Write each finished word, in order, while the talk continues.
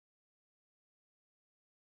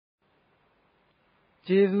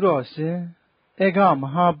ကျေးဇူးတော်ရှင်ဧကမ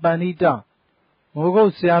ဟာပန္နိတမိုးကု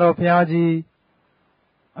တ်ဆရာတော်ဘုရားကြီး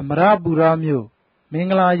အမရပူရမြို့မင်္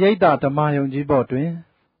ဂလာရိပ်သာဓမ္မယုံကြီးဘော်တွင်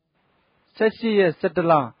18ရက်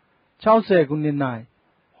17လ60ခုနှစ်၌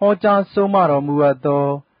ဟောကြားဆုံးမတော်မူအပ်သော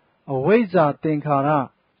အဝိဇ္ဇာသင်္ခါရ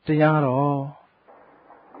တရားတော်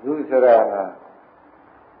လူဆိုတာ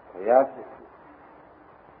ဘုရားဖြစ်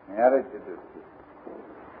မရတဲ့จิตတို့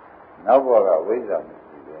နောက်ဘောကဝိဇ္ဇာမ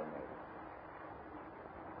ရှိတယ်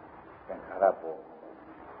သင်္ခါရပေါ်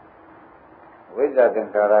ဝိဇ္ဇာသ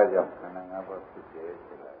င်္ခါရကြောင့်ခန္ဓာ၅ပါးဖြစ်တယ်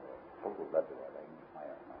ဆိုတာပုဂ္ဂိုလ်တ attva တိုင်းမှာ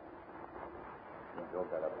ရမှာဒီလော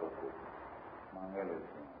ကရပုဂ္ဂိုလ်မှန်ခဲ့လို့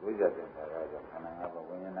ဝိဇ္ဇာသင်္ခါရကြောင့်ခန္ဓာ၅ပါး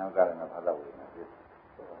ဝိညာဏကာရဏဖသဝိညာဉ်ဖြစ်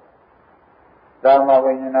သာမ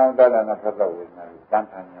ဝိညာဏကာရဏဖသဝိညာဉ်တန်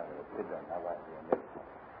ထန်ရတယ်ဖြစ်တဲ့၅ပါးရှင်တယ်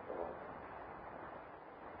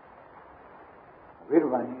ဝိရ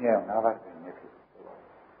မဏိယ၅ပါးရှင်တယ်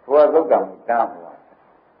ဘုရားသုတ်တံမူတမ်းဟော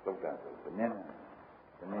သုတ်တံဆိုဘယ်နဲ့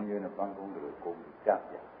သမင်းမျိုးနဲ့ပန်းကုန်းတို့ကိုကြ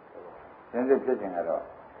ပြ။စဉ်းစစ်ဖြစ်ခြင်းကတော့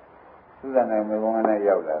သုဇာနိုင်မေဘုံနဲ့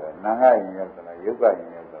ရောက်လာတယ်။နာငါရင်ရောက်လာရုပ်ကရင်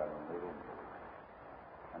ရောက်လာတယ်လို့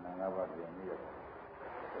အနန္တဘာပြန်ပြီးတော့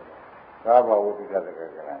သာဘဝုဒ္ဓတက္ကကရ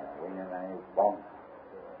ဏဝိညာဏရေးပေါင်း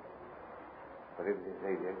ပရိသေစိ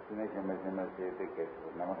တ်ရဲ့သူနဲ့ရှင်မရှင်မစေသိကဲဆို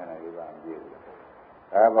နမခဏရေးပါအပြည့်လို့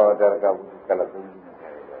သာဘဝတက္ကဝုဒ္ဓကလသုံးနေတ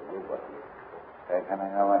ယ်ရုပ်ပါအဲခန္ဓာ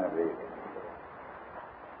၅ပါးနဲ့ပြည့်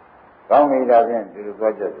ကောင်းပြီဒါဖြင့်ဒီလို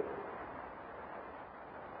သွားကြတယ်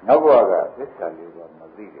နောက်ဘဝကသစ္စာလေးပါမ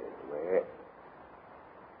သိတဲ့အတွက်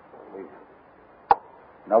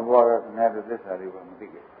နောက်ဘဝကခင်ဗျားတို့သစ္စာလေးပါမသိ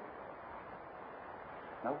ခဲ့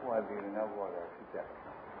နောက်ဘဝဒီနောက်ဘဝကသိကြတယ်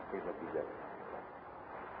သိတယ်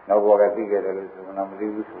နောက်ဘဝကသိခဲ့တယ်လို့ဆိုမှမသိ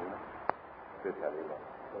ဘူးဆိုတော့သစ္စာလေးပါ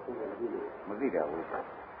မသိတာဘူး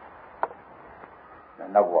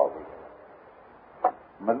နောက်ဘဝဘူး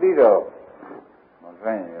မသိတော့မဖ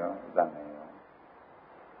န်ရောတတ်နေရော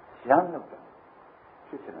ရမ်းလို့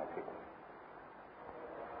ဖြစ်ချင်တာဖြစ်တယ်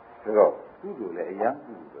ဆိုတော့ကုသိုလ်လည်းအရမ်း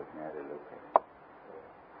ကုသိုလ်ပဲများတယ်လို့ဖြစ်တယ်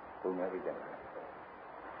ဘုံများပြတယ်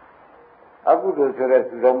အကုသိုလ်ဆိုတဲ့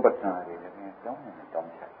သုတော်ပဋ္ဌာန်းတွေလည်းတောင်းနေတော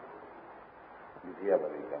င်းချဒီပြရပါ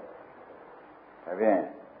လိမ့်မယ်ဒါဖြင့်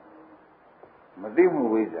မသိမှု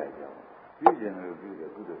ဝိဇ္ဇာကြောင့်ပြုကျင်လို့ပြုတဲ့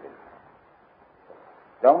ကုသိုလ်တွေ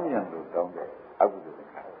တောင်းကျင်လို့တောင်းတဲ့အကုသိုလ်တွေ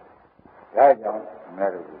ဒါကြောင့်အများ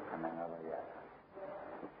တို့ခန္ဓာ၅ပါးရတယ်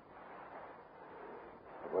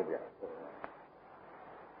ဘုရား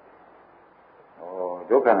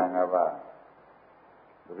ဒုက္ခနာ၅ပါး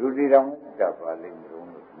ဘုရုတိတော်ကပါလိမ့်မလို့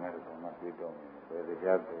အများတို့ကပြေးတော့မယ်ဘယ်တ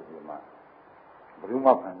ရားပြေးပြီးမှဘုရုမ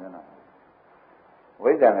ဖန်ဆင်းတာ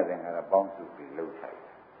ဝိဇ္ဇာနဲ့သင်္ခါရပေါင်းစုပြီးလှုပ်ဆိုင်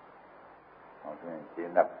ဟောဆိုရင်ရှ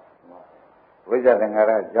င်းတတ်ဝိဇ္ဇာသင်္ခါ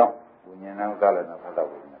ရကြောင့်ဝိညာဏကလည်းဖတ်တော့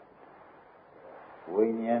ဝိညာဉ်ဝိ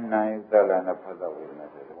ညာဏယုတလနာဖသဝေဒနာ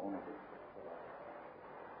ဆိုတဲ့ဘုံနဲ့ဒါ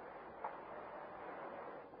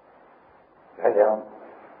ကြောင့်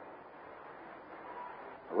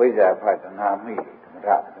ဝိဇ္ဇာဖသနာမိဓမ္မရ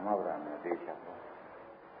ဓမ္မပဒနာသိချာ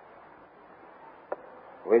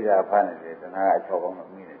ဝိဇ္ဇာဖနဲ့တဏှာအချောပေါင်းတော့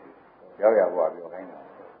မိနေတယ်ရောက်ရဘဝပြောခိုင်းတာ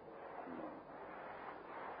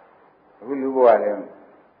အခုလူဘဝလည်း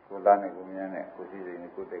ကိုယ်သားနဲ့ကိုယ်မြန်းနဲ့ကိုယ်စီစိတ်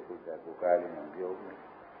နဲ့ကိုယ်တက်ကိုယ်စားကိုယ်ကားလေးနဲ့ပြောဘူး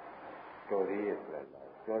တော်ရည်ရဲ့ဆိုတာ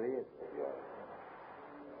တော်ရည်ရဲ့ပြောတယ်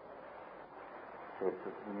ဆိုသူ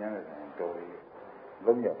များလည်းတော်ရည်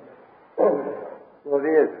လုံးရောက်တော်ရ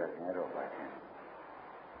ည်ရဲ့ဆိုတာငါတော့ပါချင်း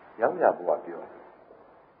ရောက်ရဘုရားပြော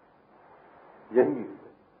ရင်းကြီး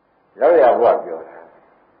ရောက်ရဘုရားပြောတာ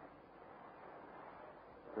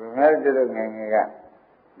သူများကျတော့ငယ်ငယ်က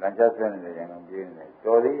လမ်းကျဆွဲနေတဲ့ရင်ကောင်ပြင်းနေ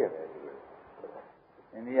တော်ရည်ရဲ့ပဲ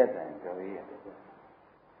အိန္ဒိယတိုင်းတော်ရည်ရဲ့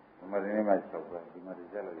ဒီမှာဒီနေ့မှဆောက်ပါဒီမှာဒီ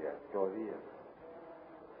ကြလို့ရတော်သေးရ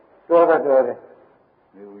တော်တယ်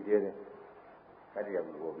မြေဦးကျဲတယ်ကတည်းက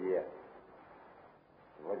ဘုရားပြည့်ရ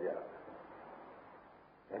ဘောကြဒါ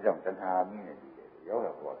ကြောင့်တဏှာမိနေပြီရောက်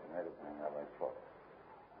တော့ဘောခင်ဗျားတို့ခန္ဓာပါချော့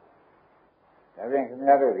ဒါပြန်ခင်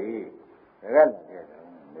ဗျားတို့ဒီဘယ်ကလာခဲ့တယ်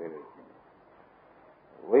မေးလို့ရှိရင်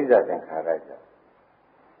ဝိဇ္ဇာသင်္ခါရကြောင့်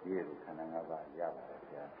ဒီလိုခန္ဓာ၅ပါးရပါတယ်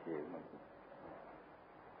ဗျာဖြေလို့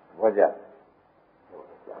ဘောကြ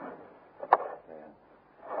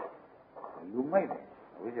လူမိုက်တယ်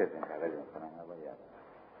ဝိဇ္ဇာသင်္ခါရကြောင့်ခန္ဓာ၅ပါးရတယ်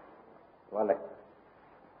သွားလိုက်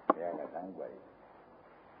ဘုရားကတန်းပါရဲ့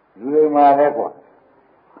လူတွေမှာလည်းကွာ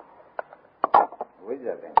ဝိဇ္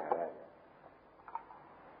ဇာသင်္ခါရ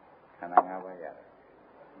ခန္ဓာ၅ပါးရတယ်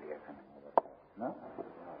ဒီခန္ဓာ၅ပါးနော်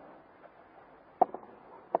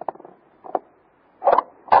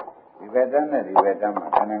ဒီဘက်တန်းနဲ့ဒီဘက်တန်းမှာ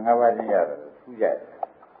ခန္ဓာ၅ပါးချင်းရတယ်ထူးကြတယ်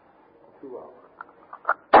ထူးပါ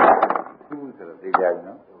ထူးဆိုတော့သိကြပြီ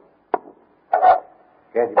နော်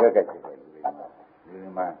ကဲဒီဘက်ကကြည့်ပဲလူတွေမှာလူ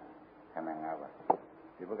မှာခန္ဓာ၅ပါး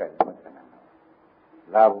ဒီဘက်ကဒီမှာခန္ဓာ၅ပါး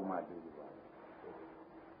လာဘုံမှာတူပါ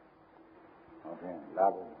ဟုတ်ကဲ့လာ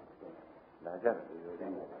ဘုံလာကြတယ်ဒီလိုတို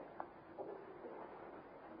င်း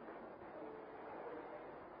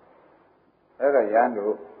အဲ့ဒါရန်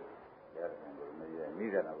တို့မိ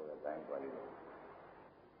တယ်နော်ဘုရားတိုင်းပါလိမ့်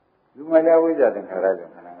လူမလည်းဝိဇ္ဇာသင်္ခါရကြော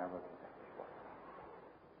င့်ခန္ဓာ၅ပါးဖြစ်တယ်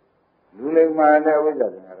လူလိမ္မာလည်းဝိဇ္ဇာ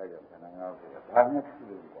သင်္ခါရကြောင့်ခန္ဓာ၅ပါးဖြစ်တယ်ဘာမှမဖြစ်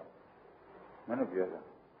ဘူးကွာမင်းတို့ပြောတာ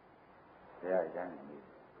တရားအကျဉ်းနေတ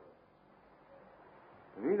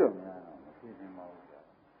ပည့်တော်များတော့မဖြစ်နိုင်ပါဘူး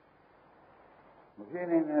မဖြစ်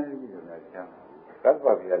နိုင်တဲ့တပည့်တော်များချမ်းကတ္တဗ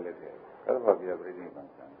ဗျာလက်တယ်ကတ္တဗဗျာပြိဋိဘံ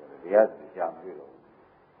ဆံဆိုတယ်တရားစီချမ်းပြီးတော့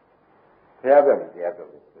ဘုရားပဲတရားပဲ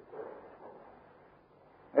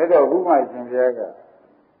အဲ့တော့ဘုရားရှင်ဘုရားက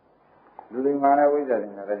လူလိမ္မာနဲ့ဝိဇ္ဇာသ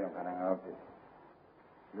င်္ခါရကြောင့်ခန္ဓာ၅ပါးဖြစ်တယ်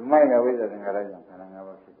လူမိုက်နဲ့ဝိဇ္ဇာသင်္ခါရကြောင့်ခန္ဓာ၅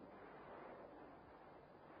ပါးဖြစ်တယ်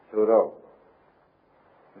ဆိုတော့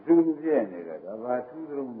အတူတူဖြစ်နေတာကဘာသူး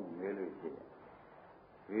သုံးလို့လဲလို့ရှိရင်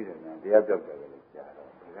ပြီးတယ်ညာတရားပြောက်တယ်လို့ကြားတော့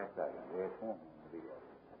ဘယ်ကစားလဲဝယ်ဖုံးမသိပါ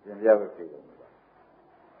ဘူးအပြင်ပြပဲဖြစ်ကုန်ပါ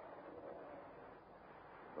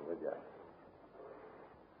ဟုတ်ကြ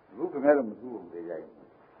အခုခင်ဗျားတို့မသူ့ဘူးလေရိုက်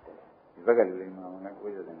ဒီဘက်ကလူလိမ္မာနဲ့ဝိ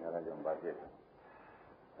ဇ္ဇာသင်္ခါရကြောင့်ဘာဖြစ်လဲ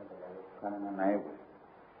ခန္ဓာနိုင်ဘူး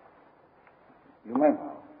လူမိုက်မှာ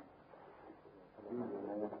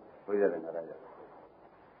ဝိဇ္ဇာသင်္ခါရကြောင့်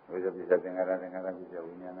ဝိဇ္ဇာပိစ္ဆသင်္ခါရသင်္ခါရပိစ္ဆ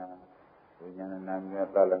ဝိညာဏနာမည်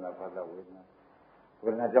သာလနာဖတ်တာဝေဒနာဝေ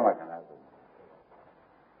ဒနာကြောင့်ခန္ဓာကို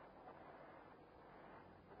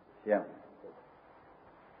ရှင်း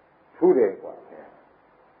ထူးတယ်ကွာ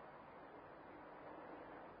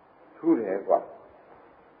ထူးတယ်ကွာ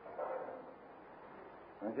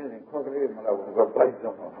မင်းချင်းခေါ်ကလေးမလားဘူးကပိုက်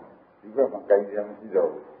ဆုံးဒီဘက်မှာကြိုင်ရမရှိတော့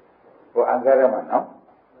ဘူးဟိုအင်္ဂါရမှာနော်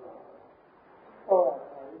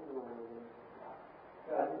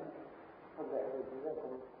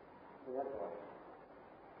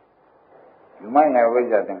လူမိုင်းနဲ့ဝိဇ္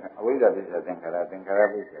ဇာသင်္ခါအဝိဇ္ဇာပိစ္ဆသင်္ခါရသင်္ခါရ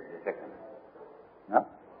ပိစ္ဆပိစ္ဆခန္ဓာနော်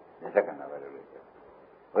ပိစ္ဆခန္ဓာပဲလို့ပြော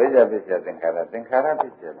ဝိဇ္ဇာပိစ္ဆသင်္ခါရသင်္ခါရပိ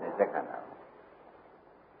စ္ဆပိစ္ဆခန္ဓာ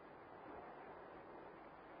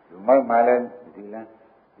လူမိုက်မှလည်းဒီ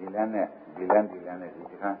လမ်းနဲ့ဒီ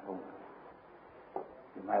ခန်းဆုံး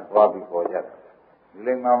ဒီမှာသွားပြီးပေါ်ကြတယ်ဒီ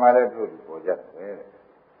လိမ္မာမှလည်းတို့ပြီးပေါ်ကြတယ်ပဲ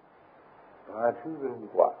ဘာထူးလို့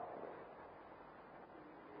ကွာ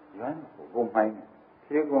ရန်ဘုံမိုင်း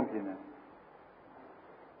ဖြေးကုန်ပြင်းတယ်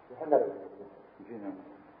ဟုတ်တယ်ပြင်းတယ်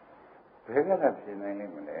ဘယ်ကလာပြင်းနိုင်လိ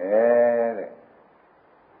မ့်မလဲတဲ့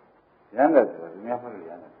ရန်တယ်ဆိုရင်များဖလို့ရ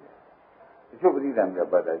န်တယ်တချို့ပရိသတ်မြတ်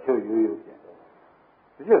ပတ်တာချို့ရိုးရိုးပြင်း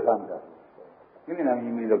တချို့သမ်းတာဒီနေ့မှ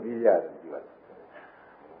မိလို့ပြေးရတယ်ဒီပါ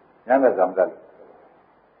ရန်တယ်သမ်းတယ်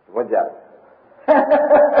ဝကြတယ်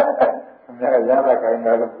အများရန်တယ်ခိုင်း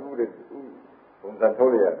တာလို့ဥတယ်ဘုံစံ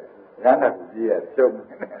ထိုးရတယ်ရန်တယ်ပြေးရကျုပ်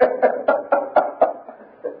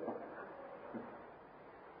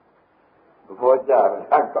ဘောကြတယ်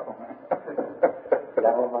ဆက်ကောင်းရ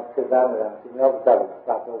န်မှာစစ်သားတယ်ဒီနောက်စား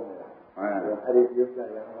တော့နေတာအဲ့ဒီပြုတ်ကြ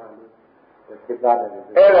ရအောင်စစ်သားတယ်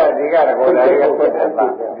အဲ့ဒါဒီကတော့ဒါတွေကဖွတ်တယ်ပါ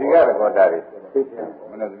ဒီကတော့ဒါတွေ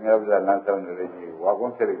မနေ့ကမြောက်ပြလမ်းဆောင်နေလေကြီးဝါကု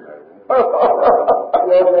န်းဆက်လိုက်တယ်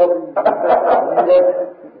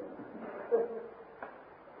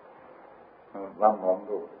ဘာမှမ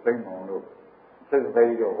လို့သိမလို့စစ်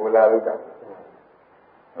သေးတော့ဟိုလာလို့တာ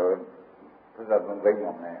ဟိုသူကသုံးသိမ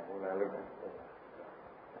မယ်ဟိုလာလို့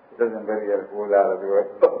သက်စံပဲရကိုလာတယ်ပြော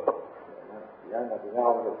ရန်ကကြော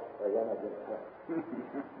က်လို့ရန်ကပြတ်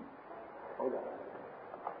ဟုတ်လား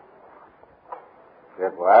ဒီ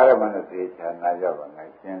ဘာရမနဲ့သိချာနာကြပါငါ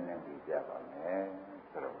ရှင်းနေပြီကြပါမယ်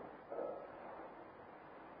ဆိုတော့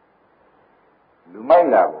လူမိုက်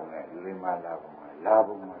လာပုံနဲ့လူလိမ္မာလာပုံမှာလာ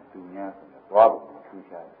ပုံမှာသူများဆိုတော့သွားပုံထူး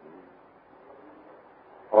ခြားတယ်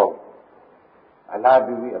ဟုတ်အလား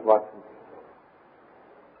တူပြီးအသွားထူး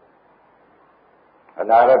အ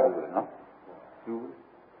လားတော့တူတယ်နော်တူ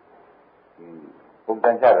ပုံတ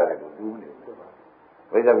န်ကြရတယ်ကိုတူနေ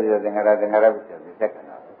ဝိဇ္ဇာပိစ္ဆသင်္ခါရသင်္ခါရပိစ္ဆပိစ္ဆခန္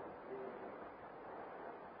ဓာ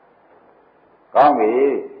ကောင်းပြီ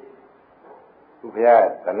သူဘုရား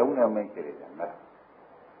သလုံးနဲ့မိတ်ကြတယ်မလား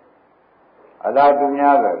အလားတူ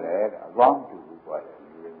များတော့လေအကောင်းတူဘူးကွာလေလူ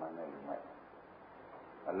တွေမှနဲ့လူမိုက်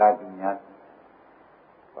အလားတူများ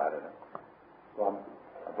ပါတယ်သွား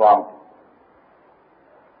အကောင်း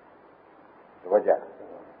တော့ကြ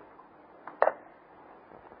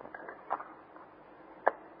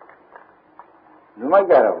လူမိုက်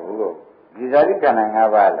ကြတော့ဘူးဒီဇာတိခန္ဓာ၅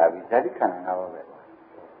ပါးလာပြီဇာတိခန္ဓာ၅ပါးပဲ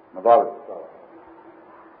မသွားဘူး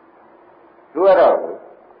သူကတော့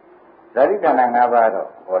ဇာတိခန္ဓာ၅ပါးတော့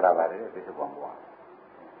ပေါ်လာပါတယ်ပြစ္ဆုတ်ဘုရား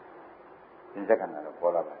သင်္ဇခန္ဓာတော့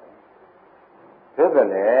ပေါ်လာပါတယ်သို့တော်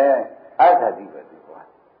လည်းအာသတိပဲသူကွာ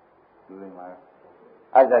လူတွေမှာ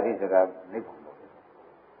အဇာတိဆိုတာနိဗ္ဗာန်ပေါ့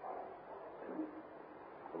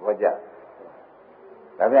ဘောကြ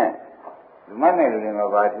ဒါဖြင့်လူမနဲ့လူတွေမှာ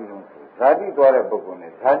ဘာထူးလို့ဇာတိသွားတဲ့ပုဂ္ဂိုလ်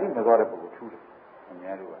နဲ့ဇာတိမသွားတဲ့ပုဂ္ဂိုလ်ထူးတယ်အ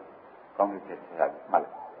များတို့ကကောင်းတဲ့ချက်ဆက်မှတ်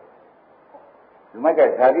လိုက်လူမက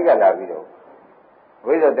ဇာတိကလာပြီးတော့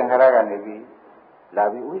ဝိဇ္ဇာသင်္ခါရကနေပြီးလာ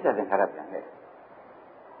ပြီးဝိဇ္ဇာသင်္ခါရပြန်ခဲ့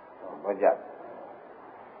ဘောကြလူ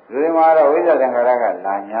တွေမှာတော့ဝိဇ္ဇာသင်္ခါရက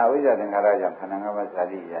လာညာဝိဇ္ဇာသင်္ခါရကြောင့်ခန္ဓာ၅ပါးဇာ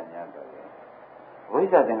တိရညာတော့ဝိ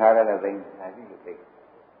ဇ္ဇာသင်္ခါရလည်းသိဇာတိကိုသိ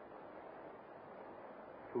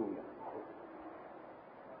ထူးတယ်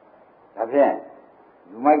ဒါဖြင့်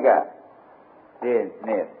လူမိုက်က1 2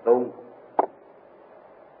 3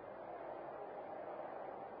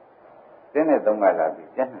တင်းနဲ့3ကလာပြီး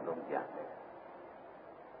တက်နဲ့3ပြန်တယ်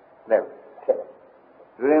လက်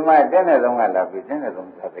လူတွေမှာတက်နဲ့3ကလာပြီးတက်နဲ့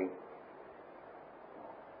3ဇာတိ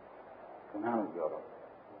ခဏလို့ပြောတော့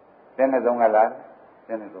တက်နဲ့3ကလာတ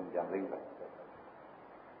က်နဲ့3ပြန်သိပဲ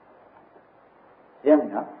ရှင်း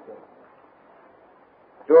နော်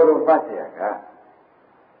တို့တို့ပတ်เสียက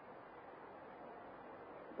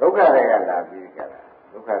ဒုက္ခတွေကလာပြီးကြတာ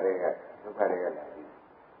ဒုက္ခတွေကလာပြီး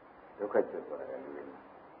ဒုက္ခကျွတ်သွားတယ်လူတွေ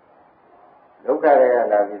ဒုက္ခတွေက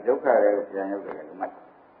လာပြီးဒုက္ခတွေကိုပြန်ရောက်တယ်လူမိုက်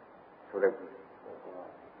ဆိုလိုက်ပြီ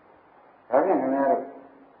ဒါဖြင့်ခင်ဗျားတို့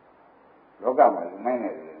လောကမှာလူမိုက်နေ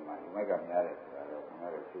တယ်မှာလူမိုက်ကများတယ်ဆိုတာတော့ခင်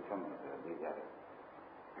ဗျားတို့သိဆုံးတယ်ဆိုသိကြတယ်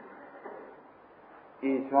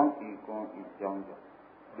ဤသွမ်းဤကွန်ဤကြောင်းကြောင့်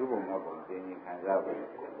လူဘုံတော့ဘုံသိရင်ခံစားပဲလူ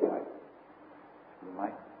မို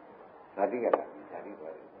က်ဇာတိကလာဇာတိ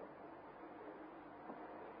သွားတယ်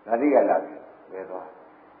ဇာတိကလာပြီဘယ်သွား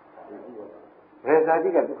ဘယ်ဇာတိ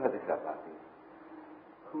ကဒုက္ခသစ္စာပါပြီ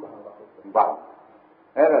ဘာ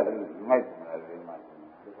အဲ့ဒါလူမိုက်တယ်လူမိုက်တယ်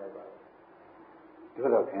တို့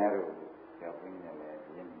တော့ခင်ဗျားတို့ကြောက်ရင်းနဲ့လည်း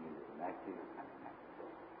ရင်းနှီးနားရှိ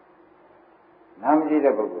နားမကြည့်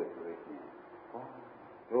တဲ့ပုဂ္ဂိုလ်ဆိုလို့ရှိရင်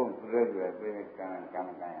တို့တွေ့တွေ့ကံရ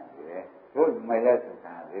တယ်တို့မိုက်လက်ဆို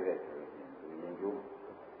တာသေးတယ်ဆိုလို့ရှိရင်သူရင်ကျိုး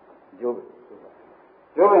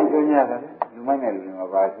ကျိုးရင်ကျိုးညရတယ်လူမိုက်နဲ့လူတွေ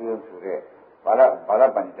ဘာကျိုးဆိုတဲ့ဘာလ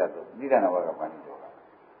ပဏိတတ်နိဒာနဝကပဏိတော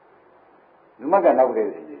လူမိုက်ကနောက်ပြည်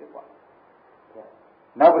စီကြီးကွာ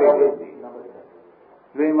နောက်ပြည်စီ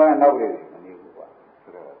လူမိုက်ကနောက်ပြည်စီမနေဘူးကွာ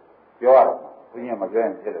ဆိုတော့ပြောရတော့ဘုရားမပြောရ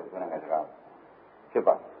င်ဖြစ်တယ်ခဏကစကားဖြစ်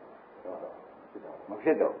ပါမဖြ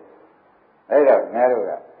စ်တော့အဲ့တော့ငါတို့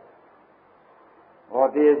ကဟော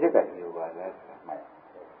တရားစစ်ကဒီလိုပါလဲမှတ်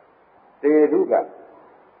တေတုက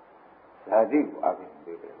ဇာတိကိုအပြင်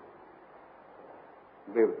ပြေးတယ်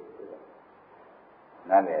ပြေး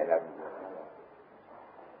နားလည်လား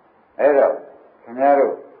အဲ့တော့ခင်ဗျား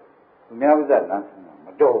တို့သူများဥစ္စာလမ်းဆုံးမ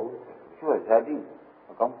တော်ဘူးသူကဇာတိ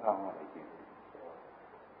အကောင်းစားမှရှိတယ်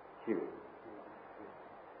ရှိတယ်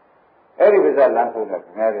အဲ့ဒီဥစ္စာလမ်းဆုံးတော့ခ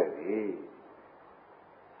င်ဗျားတို့ဒီ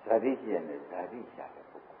ဇာတိရှိရင်ဇာတိရှာတယ်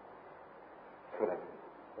ပုဂ္ဂိုလ်ဆိုတော့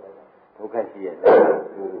ဒုက္ခရှိရင်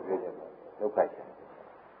သူပြောတယ်ဒုက္ခရှာ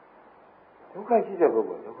ဒုက္ခရှိတဲ့ပုဂ္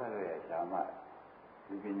ဂိုလ်ဒုက္ခရဲ့ရှာမှ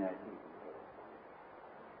ဒီပညာရှိ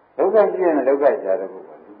ဒုက္ခရှိရင်ဒုက္ခရှာတဲ့ပုဂ္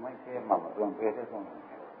ဂိုလ်လူမိုက်သေးမှမသွန်ဖယ်တဲ့ဆုံးတယ်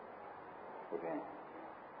ဟုတ်တယ်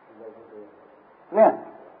နဲ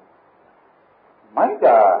မိုက်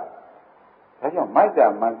တာဒါကြောင့်မိုက်တာ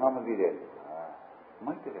မှန်မှမသိတဲ့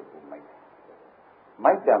မိုက်တဲ့ကို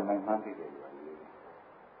မိုက်တာမှန်မှသိတယ်လို့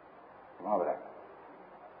မှန်ပါလား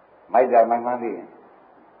မိုက်တာမှန်မှသိရင်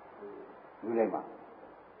လူတိုင်းမှာ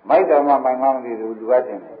မိုက်တာမှမှန်မှမသိဘူးလူကတ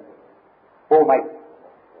င်တယ်ပိုးမိုက်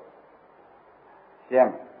ရှ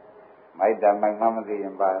င်းမိုက်တာမှန်မှမသိရ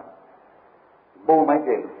င်ပါပိုးမိုက်တ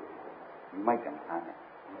ယ်မိုက်တယ်ခါနဲ့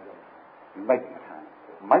မိုက်တယ်ခါ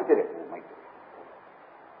မိုက်တယ်ပိုးမိုက်တယ်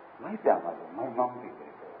မိုက်တာမှမှန်မှမသိတ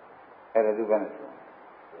ယ်အဲ့ဒါသူကလည်း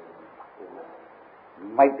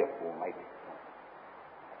မိုက်တယ်ပုံမိုက်တယ်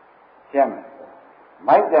ရှင်းမလား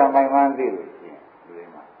မိုက်တယ်မိုက်မှန်းသိလို့ရှိရင်ဒီလို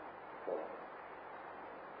မှာ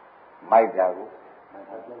မိုက်တာကို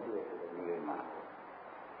ဒီလိုမှာ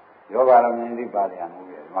ယောဂတော်မြင်သိပါရမှု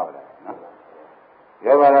ရဲ့မှတ်ပါလားနော်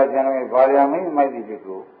ယောဂတော်ကျန်လို့ပါရမင်းမိုက်သိဖြစ်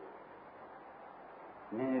ကို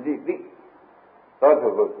မြင်သိသောထု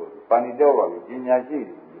ပုဂ္ဂိုလ်ပါဏိတောပါပြီပညာရှိ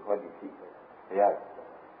ဒီခေါ်သည်ရှိဘုရား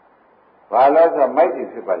ဘာလို့ဆိုမိုက်တိ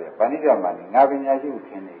ဖြစ်ပါလေဗဏိတမဏိငါပညာရှိကိုထ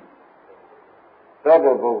င်နေသောတ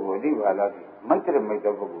ပုဂ္ဂိုလ်ဒီဘာလို့ဒီမိုက်တဲ့မိုက်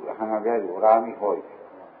တဲ့ပုဂ္ဂိုလ်အဟံငါပြဲကိုရာမိဟောတယ်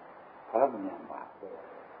ဘာလို့မမြင်ပါ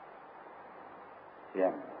ရှ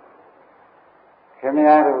င်းခင်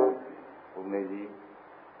ဗျားတို့ဘုံလေးကြီး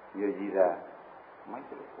ရွကြီးသားမိုက်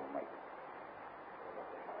တယ်ကိုမိုက်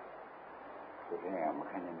ကိုယ်ကမ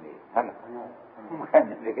ခံနိုင်နေဟုတ်လားမခံ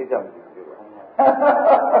နိုင်တဲ့ကိစ္စမရှိဘူးပြောပါ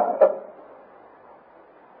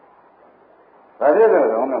ဒါကြတော့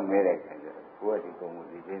တော့မဲတဲ့ခင်ဗျာ ကိုယ်ကဒီကုံကို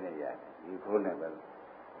ဒီချင်းနဲ့ရတယ်ဒီခိုးနဲ့ပဲ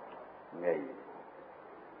ငဲ့ရ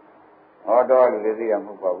ဟောတော့လူတွေသိရမ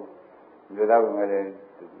ဟုတ်ပါဘူးလူသားကလည်း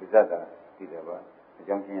ဒီဇတ်တာသိတယ်ပါအ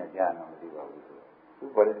ကြောင်းချင်းရကြားနာမသိပါဘူးဆိုသူ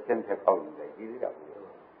ပေါ်တဲ့ချက်ချက်ပေါက်နေတယ်ဒီလိုတော့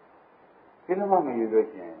ဒီလိုမှမယူလို့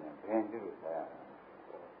ရှိရင်ဘယ်လိုလုပ်လဲ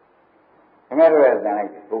ခင်ဗျားတို့ရဲ့ဇာတ်လိုက်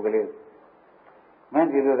ပုဂ္ဂလိမင်း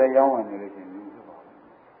ဒီလိုတည်းရောင်းဝင်နေလို့ရှိရင်လူဖြစ်ပါဘူး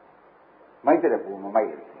မိုက်တဲ့ပုံမမိုက်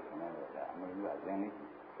ရဘူးခင်ဗျားတို့ကအမှန်ကြီးကဇင်လေး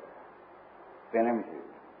ဇင်လေးမရှိ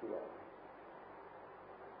ဘူး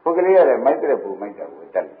ပုဂ္ဂလိရတယ်မိုက်တဲ့ပုံမိုက်တာကို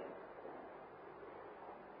တက်တယ်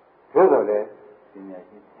သို့တော်လည်းပညာ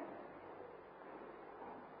ရှိ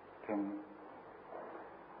ခင်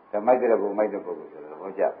ဓမ္မိုက်တဲ့ဘုံမိုက်တဲ့ပုဂ္ဂိုလ်ဆိုတော့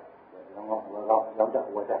ဟောကြလောင်းကြ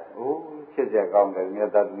ဝတ်ကြဟိုချစ်ကြကောင်းတယ်မြတ်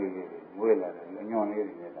သားသမီးလေးမွေးလာတယ်ညွန့်လေး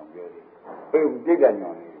တွေနဲ့တောင်ပြောတယ်ဘယ်ပြိတ္တညွ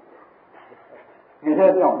န့်လေးဒီထဲ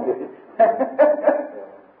တောင်ပြော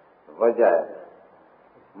ဟောကြ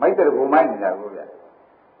မိုက်တဲ့ဘုံမိုက်နေတာကိုဗျ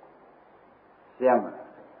ရှင်းမလား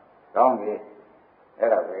ကောင်းပြီအဲ့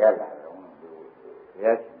ဒါဘယ်ရလာတော့ဘ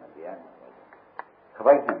ယ်ရခ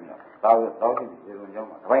ပိုက်နေတော့တောင်းကြည့်ဒီလိုကြောင်း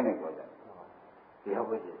မှာခပိုက်နေပေါ်တယ်တရား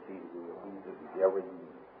ဝဲကြီးစီကိုဘုန်းကြီးတရားဝဲကြီး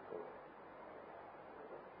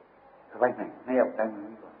ခပိုက်နေနှစ်ယောက်တိုင်းနေ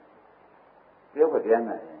ပေါ့တယောက်ကတရား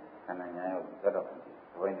နာရင်ခန္ဓာညာရောက်သတ်တော့ခ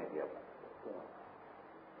ပိုက်နေတယောက်က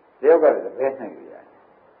တယောက်ကလည်းဘယ်နိုင်ကြရ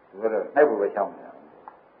သူကတော့နှိုက်ဖို့ပဲချောင်းနေတာ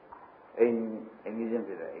အိမ်ကြီးချင်း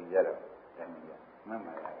ဖြစ်တယ်အိမ်ကြတော့တိုင်းနေရမှန်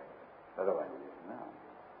ပါရဲ့သတ်တော့ပါကြီးနော်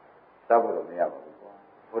စောက်ဖို့တော့မရပါဘူးကွာ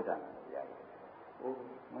ဘုဒ္ဓနာလည်းရတယ်โอ้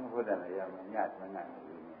มันพุทธะเนี่ยมันญาติมันญ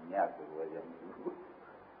าติဆိုတော့ยัง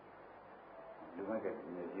လူမကလည်း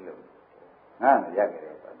ကြီးလို့ငါလည်းရခဲ့တ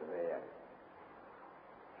ယ်ပါတပည့်ရတယ်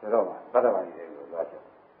ဆိုတော့သတ္တဝါကြီးတွေကိုသွားချက်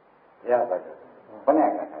ဘုရားသွားချက်ဘယ်နဲ့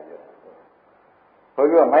ကထားကြဘု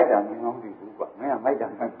ရားမိုက်တာမင်းမသိဘူးကွာမင်းကမိုက်တာ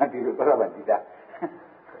မှန်တယ်လို့သတ္တဝါကြီးတာ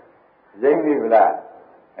ရင်းပြီလား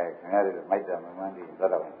ခင်ဗျားတို့မိုက်တာမှန်တယ်သတ္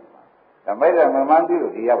တဝါကြီးပါဒါမိုက်တာမှန်တယ်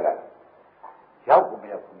လို့ဒီရောက်လာရောက်ကိုမ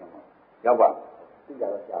ရောက်ဘူးနော်ရောက်ပါသိကြ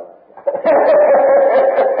တော့ရှားပါ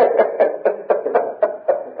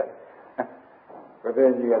ဘယ်တဲ့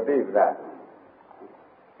ကြီးကသိပြီလား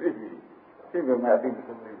သိပြီသိပြီမသိဘူး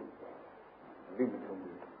သိပြီ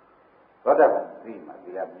သောတာပန်သိမှဒီ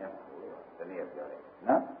ကမြတ်ဒီနေ့ပြောတယ်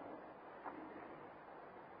နော်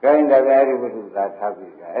ကိုင်းတကယ်ဒီဝိသုသာထားပြီ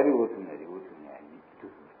ကအဲ့ဒီဝိသုနဲ့ဒီဝိသုနဲ့အညီတူ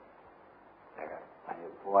ဒါကဘာ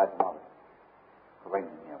လို့ဘဝတော့ခပိုင်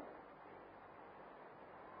နေရ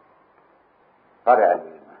ဟုတ်တယ်အဲ့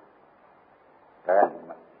ဒီမှာဒါက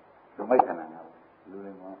လူမိုက်ခန္ဓာငါလူလ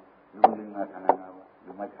င်မခန္ဓာငါ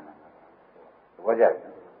လူမိုက်ခန္ဓာငါသဘောကျတယ်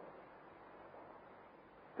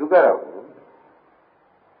ဒုက္ခတော့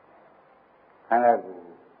ခန္ဓာကို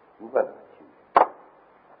ဥပဒ္ဒရှိတ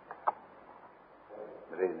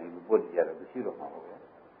ယ်ဒါနဲ့ပုဒ်ကြတော့မရှိတော့မှာပေါ့ဗျာ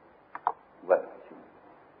ဥပဒ္ဒရှိ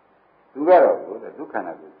ဒုက္ခတော့ဒုက္ခ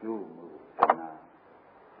နာကိုကျိုးမှုတဏှာ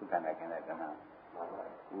ဒုက္ခနာခန္ဓာတဏှာ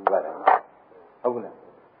ဥပဒ္ဒဟုတ်ကဲ့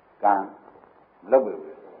ကံလောက်ပြီ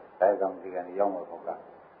ဒါကောင်ဒီကနေရောက်မှာပေါ့က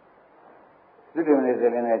သူတည်းမလေးစ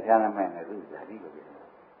လင်းနဲ့ချမ်းမဲ့နဲ့သူဇာတိကိုပြ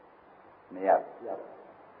မရဘူး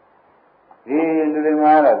ဒီလူတွေ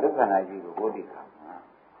မှာတော့ဒုက္ခနာကြီးကိုဘုဒ္ဓခါမှာ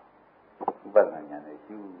ဥပဒနာညာနဲ့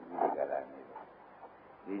ရှုပြီးကြတာနေ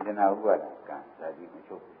ဒီတဏှာဥပါဒကံဇာတိမ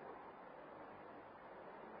ချုပ်ဘူး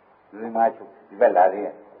လူတွေမှာချုပ်ဒီဘက်လာသေး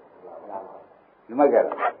ရဲ့ဒီမှာကြ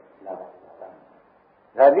တော့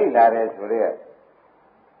ဇာတိလာတယ်ဆိုတော့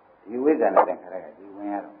ဒီဝိဇ္ဇာနဲ့တခါတည်းကဒီဝင်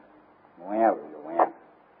ရတော့မဝင်ရဘူးလို့ဝင်ရ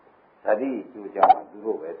ဇာတိကျိုးကြောင့်သူ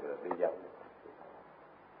တို့ပဲဆိုတော့သိကြဘူး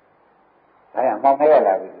ဒါရမောင်မဲရ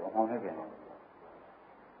လာပြီဆိုမောင်မဲပြန်တယ်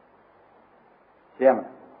ရှင်းမ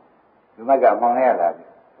လားဒီမကအမောင်မဲရလာပြီ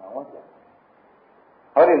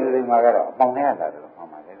ဟောဒီလူတွေမှာကတော့အမောင်မဲရလာတယ်လို့မှန်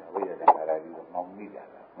ပါတယ်အဝိဇ္ဇာတခါတည်းကမောင်မိလာ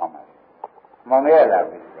တာမှန်ပါတယ်မောင်မဲရလာ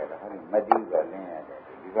ပြီဆိုတော့ဟောဒီမတိကလင်းရတယ်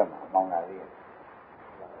ဒီဘက်မှာမောင်လာသေးတယ်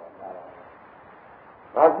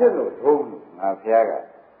ဘာဖြစ်လို့သုံးငါဘုရားက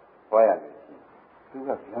ဟောရလို့ရှိရင်သူက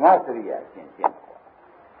ဗြဟ္မစရိယာရှင်းခေါ်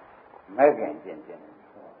မဲခင်ရှင်း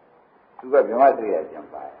သူကဗြဟ္မစရိယာရှင်း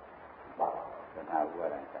ပါသနာဥပါ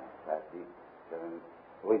ဒံသာတိ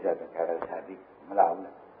ဝိဇ္ဇာတခါရသာတိမလားဘူး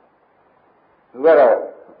သူကတော့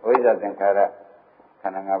ဝိဇ္ဇာသင်္ခါရခ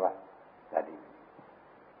န္ဓာ၅ပါးသာတိ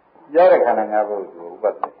ကြားတဲ့ခန္ဓာ၅ပါးကိုဥပ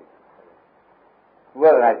ဒနာရှိဥပ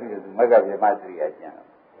ဒနာရှိတယ်သူမဂ္ဂဗြဟ္မစရိယာရှင်း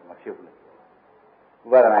တော့မဖြစ်ဘူးဥ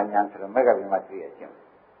ပဒနာဉာဏ်ဆိုတော့မဂ္ဂဗြဟ္မစရိယာရှင်း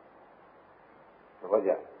သဘော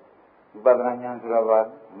ကျဥပဒနာဉာဏ်ဆိုတော့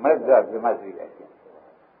မဂ္ဂဗြဟ္မစရိယာရှင်း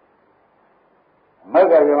မဂ္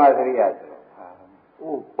ဂဗြဟ္မစရိယာဆိုတော့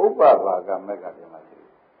ဥပ္ပဘာကမဂ္ဂဗြဟ္မစရိယာ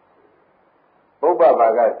ဥပ္ပဘာ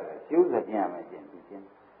ကဆိုရှုစခြင်းအမယ်ရှင်းရှင်း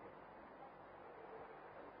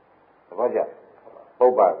သ ဘောကြပု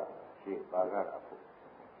ပ္ပရှင်းဘာကလားဖို့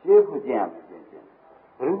ရှင်းခုကျင့်ရမယ်ရှင်းဘယ်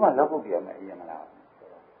သူမှလောက်ဖို့ပြရမယ်အရင်မလား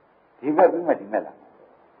ဒီဘက်ပြီးမှဒီမဲ့လား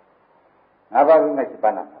ငါးပါးပြီးမှ7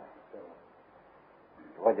 ပါးလား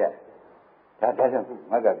ဘောကြဒါကြောင့်ခု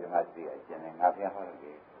မဂ္ဂဗြဟ္မစရိယကျင့်တယ်ငါဖျားဟောတ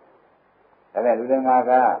ယ်ဒါနဲ့လူတွေငါ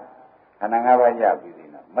ကခန္ဓာ၅ပါးရပြီးပြီ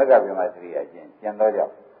နော်မဂ္ဂဗြဟ္မစရိယကျင့်တော့ကြော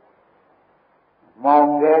င့်မောင်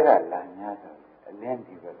တဲကလာညာဆိုအလင်း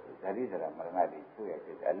ဒီဘက်ကိုဇာတိစရာမရဏတွေသူ့ရဲ့ဖြ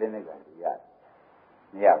စ်အလင်းနဲ့ကရ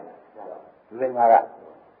မရဘူးလူတွေမှာက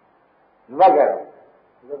လူဘက်ကတော့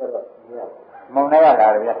မောင်တဲကလာ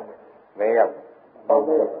တယ်ဗျဘယ်ရောက်မောင်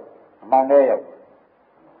တဲရောက်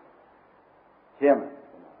ရှင်းမ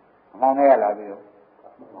မောင်ထဲကလာပြီးတော့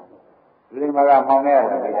လူတွေမှာကမောင်ထဲက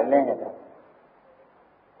လာပြီးအလင်းက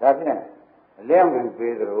ဒါဖြင့်အလင်းကို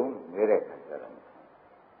ပေးသလိုမဲတဲ့ခါကျတော့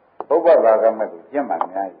ပုပ္ပဘာကမဲ့ကိုကျင့်မှ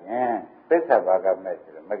များရင်သစ္စာဘာကမဲ့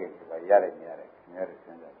ဆိုတော့မဂ္ဂင်7 ပါးရတယ်မရတယ်ခင်ဗျားတို့စ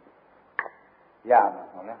ဉ်းစားရမှာ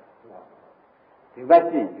ဟုတ်လားဒီဘက်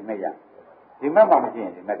ကြည့်ဒီမဲ့ရဒီမဲ့မှမကြည့်ရ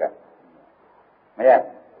င်ဒီမဲ့ကမရ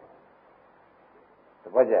သ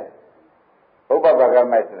ဘောကျပုပ္ပဘာက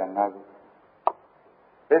မဲ့ဆိုတော့5 ခု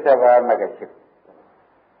သစ္စာဘာမကရှိ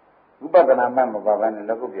ဥပဒနာမမပါဘဲနဲ့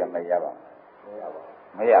လက်ခုပ်ပြမရပါ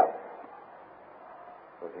မရ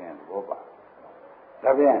ဘူးဆိုရင်ဘောပါ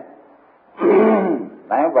ဒါပြန်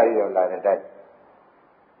နိုင်ပါရတော့လာတဲ့တိုက်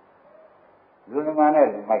လူနမနဲ့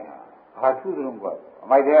လူမိုက်ဟာထုသလုံးကအ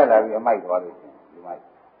မိုက်တွေကလာပြီးအမိုက်သွားလို့ရှင်လူမိုက်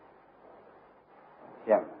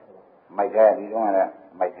ရှင်းမိုက်တဲ့ဒီတော့က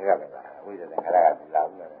မိုက်တွေကလည်းဝိဇ္ဇာခရကလာဘူးလား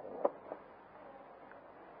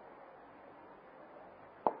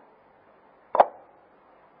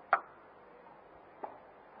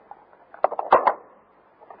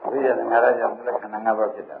ဇ္ဇာငါးပါးကြောင့်ခန္ဓာ၅ပါး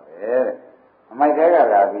ဖြစ်တာပဲတဲ့အမိုက်တဲက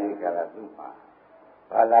လာပြီးကြတာသူ့မှာ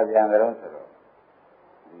ဘာလာပြန်ကြတော့ဆိုတော့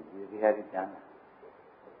ဒီဟာဒီပြန်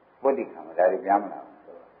ပုဒ္ဓိကံဒါတွေပြန်မလား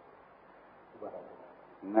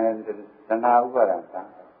မဲတဏှာဥပါဒံသံ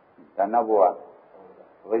တဏှဘဝ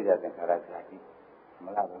ဝိဇ္ဇာသင်္ခါရဇာတိမ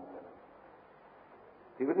လားဘူး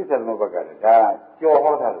ဒီပဋိစ္စသမုပ္ပါကလည်းဒါကြော်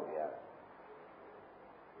ဟောတာလို့ပြောရတယ်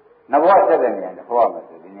နဘဝဆက်တဲ့နေရာနဲ့ဟောရမယ်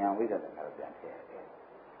ဆိုဒီနေရာဝိဇ္ဇာသင်္ခါရပြန်ထည့်ရတယ်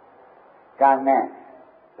ကံနဲ့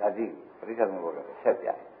ဇာတိပရိစ္ဆေသမုပ္ပါကဆက်ပြတ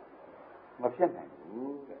ယ်မဖြစ်နိုင်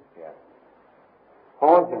ဘူးတဲ့ဆရာ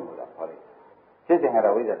ဟောတယ်လို့ဟောတယ်ဖြစ်တယ်က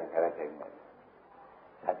တော့ဝိဇ္ဇာနဲ့ခရခိုင်းတယ်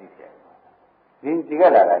ဇာတိဆရာဒီက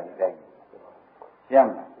လာတာဒီတိုင်းရှင်းမ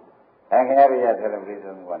လားဒါခင်ဗျားရတဲ့ပရိစ္ဆေ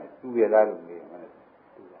သမုပ္ပါနဲ့သူ့ရလားလို့မေးမယ်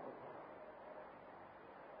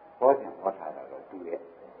ဟောတယ်ဟောထားတာတော့သူ့ရဲ့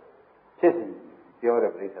ဖြစ်စဉ်ပြော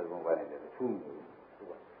တဲ့ပရိစ္ဆေသမုပ္ပါနဲ့တူသူ့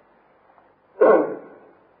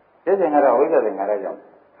ဖြစ်စဉ်ကတော့ဝိဇ္ဇာနဲ့ခရကြောင့်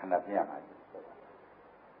ခန္ဓာပြရမှာ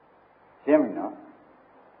ရှင်းပြီနော်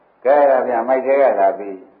ကဲရပြန်မိုက်တဲကလာ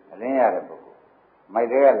ပြီးအလင်းရတဲ့ပုဂ္ဂိုလ်မိုက်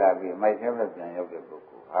တဲကလာပြီးမိုက်သေးမဲ့ပြန်ရောက်တဲ့ပုဂ္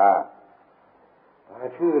ဂိုလ်ဟာဘာ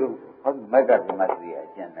ထူးလို့ဟောမက်ကပြမစီအ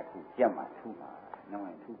ကျင့်တစ်ခုကျင့်မှထူးမှာနောက်ရ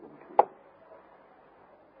င်ထူးကုန်ထူး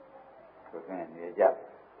ဆိုရင်နေကြ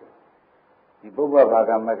ဒီပုဗ္ဗဘာ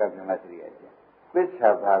ကမက်ကပြမစီအကျင့်ပစ္ဆ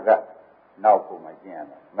ဘာကနောက်ပုံမှာကျင့်ရ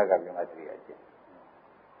မယ်မက်ကပြမစီအကျင့်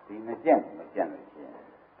ဒီမကျင့်လို့ရှိရင်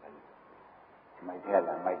မိုက်တဲ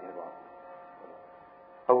လာမိုက်တဲတော့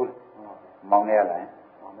ဟုတ်မောင်လေးကလည်း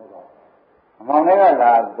မောင်လေးက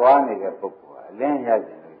လာသွားနေတဲ့ပုဂ္ဂိုလ်ကအလင်းရ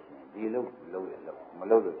ကျင်လို့ရှိရင်ဒီလိုလုပ်ရလို့မ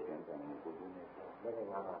လုပ်လို့ရှိရင်ကိုယ်သူနေမဂ္ဂင်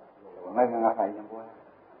၅ပါးရင်ပေါ်ဘ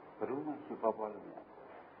ယ်သူမှရှိပေါ်လို့မရ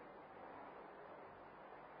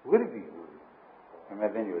ဝိရိယကိုအမေ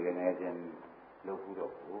သိညိုလည်းနေချင်းလုပ်ဘူး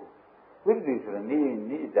တော့ဝိရိယဆိုတော့နေ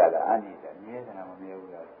ကြတာအာနိတာမြဲတယ်မမြဲ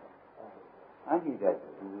ဘူးလားအာနိတာ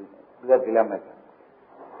သူကဒီလမဲ့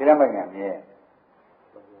မြဲ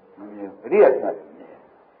မမြဲအရိယသတ်မြဲ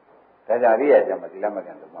ဒါကြောင့်အရိယကျမှဒီလမဲ့က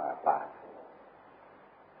တော့မှာပါ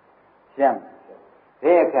ရှင်း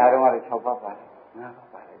ဒီအခါတော့6 ပါးပါတယ်9 ပါး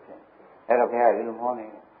ပါတယ်ရှင်းအဲ့တော့ခင်ဗျာဒီလိုမောနေ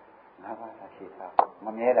9 ပါးသာရှိတာမ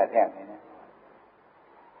မြဲတာတဲ့နေနဲ့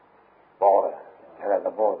ပေါ်လာအဲ့ဒါသ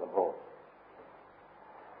ဘောအဲ့ဒါ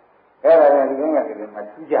လည်းဒီကိန်းကတည်းကမ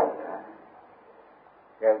ထူးကြဘူး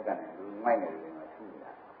ကဲတဲ့လူမိုက်နေတယ်မှာထူး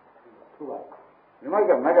တာထူးပါဒီမိုက်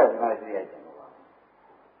ကမက်ကပြမရှိရခြင်းပါ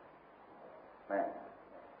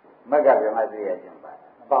မက်ကပြမရှိရခြင်းပါ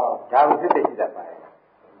ပေါ့ဒါကိုဖြစ်ဖြစ်ရှိတတ်ပါရဲ့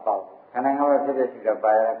ပေါ့ခန္ဓာငါးပါးဖြစ်ဖြစ်ရှိတတ်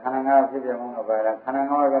ပါရဲ့ခန္ဓာငါးပါးဖြစ်ဖြစ်မဟုတ်ပါရဲ့ခန္ဓာ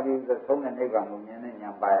ငါးပါးကဒီသုံးတဲ့နိဗ္ဗာန်ကိုမြင်နေညာ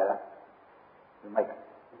ပါရဲ့လားဒီမိုက်က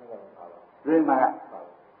ဒီမှာ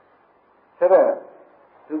ဆိုတော့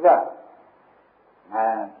သူကငါ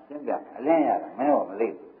ရှင်းပြအလင်းရတာမင်းတော့မသိ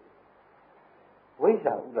ဘူးဝိဇ္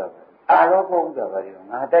ဇာဥဒ္ဒဘာအာရောဂဥဒ္ဒဘာတွေ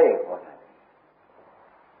ငါတက်ရခေါ်တာ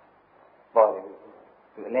ပေါ်တယ်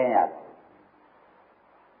သူအလင်းရတယ်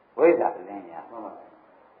ဝိဇ္ဇာအလင်းရ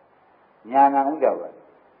ညာနာဥဒ္ဒပါတိ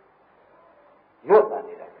ရွတ်တာ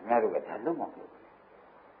နေတာခင်ဗျားတို့ကဒါလုံးမဟုတ်ဘူး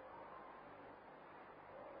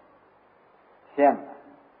ရှင်း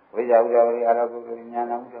ဝိဇ္ဇာဥဒ္ဒပါတိအာရကုတ္တညာ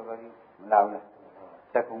နာဥဒ္ဒပါတိမလားဘူးလား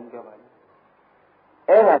သက္ကုံဥဒ္ဒပါတိ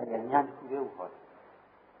အဲ့ဒါကညာတစ်ခုတည်းကိုခေါ်တယ်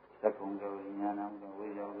သက္ကုံဥဒ္ဒပါတိညာနာဥဒ္ဒဝိ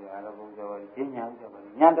ဇ္ဇာဥဒ္ဒအာရကုတ္တပါတိဉာဏ်ဥဒ္ဒပါတိ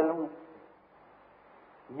ညာတစ်လုံး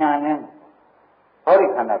ညာနဲ့ဟောဒီ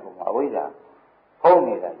ခန္ဓာကိုယ်မှာအဝိဇ္ဇာဖုံး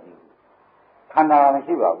နေတာကြီးခန္ဓာမ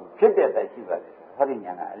ရှိပါဘူးဖြစ်တဲ့တိုင်ရှိပါတယ်ဟောဒီ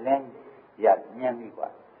ညာကအလင်းရဉာဏ်ပြီးกว่า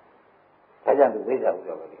ဒါကြောင့်သူဝိဇ္ဇာဥဒ္ဒ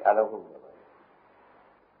ပါတိအာရကုတ္တပါ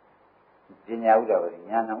တိဉာဏ်ဥဒ္ဒပါတိ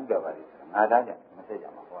ဉာဏ်ဥဒ္ဒပါတိဆိုတာငါသားကြောင့်မသိကြ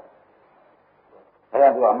မှာဟောတယ်ဒါကြော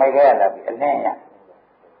င့်သူအမိုက်ခဲရလာပြီးအလင်းရ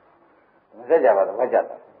မသိကြပါတော့ဘာကြ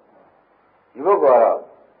တာဒီဘုကောတော့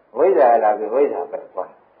ဝိဇ္ဇာလာပြီးဝိဇ္ဇာပဲသွား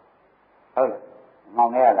ဟုတ်လားမော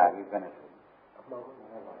င်ထဲလာပြီးဘယ်နဲ့ဆို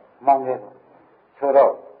မောင်ထဲဆို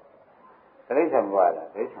တော့တိရစ္ဆာန်ဘဝလား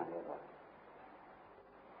တိရစ္ဆာန်ရဲ့ဘဝ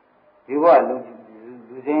ဒီဘဝလူ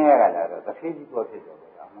စင်းရကလာတော့တစ်ခေတ်ကြီးပေါ်ဖြစ်တော့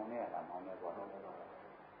ဗျာမောင်ထဲကလာမောင်ထဲသွား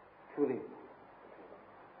သူလေး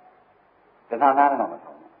တဏှာနာနဲ့မ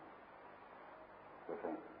ဆောင်ဘူးဆို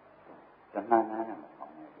တော့တဏှာနာနဲ့မဆော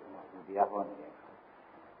င်ဘူးဒီတရားဟောနေတယ်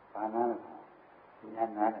ဘာနာနဲ့ဉာဏ်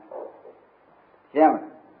နာနဲ့ရှင်းမ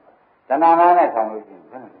လားတဏှာနာနဲ့ဆောင်လို့ရှိရင်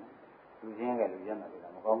ဘယ်လိုလူစင်းကလူရမ်းတ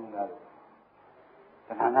ယ်မကောင်းဘူးလားလို့တ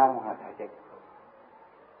ဏှာနာမှာထားချက်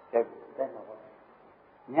ချက်ဉာ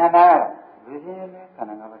ဏ်နာလူစင်းနဲ့ခန္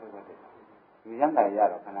ဓာငါးပါးတို့ပဲလူရမ်းတာရ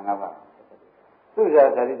တော့ခန္ဓာငါးပါးသူ့ရာ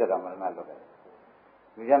ဇာတိတော်မလမလွတ်တယ်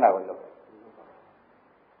လူရမ်းတာကိုလွတ်တယ်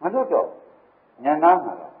မလွတ်တော့ဉာဏ်နာ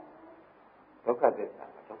မှာတော့ဒုက္ခသစ္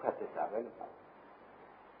စာပဲလို့ပြော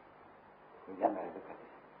လူရမ်းတာဒုက္ခသစ္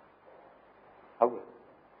စာဟုတ်ကဲ့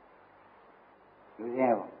လူရင်း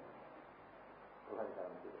ရော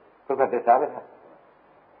ဒုက္ခသစ္စာပဲ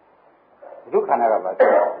ဒုက္ခနာကပါ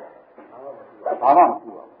ဘာမှမရှိ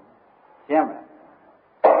ပါဘူးရှင်းမလား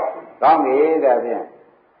ကောင်းပြီဒါဖြင့်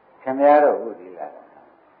ခင်ဗျားတို့ဥဒိလာ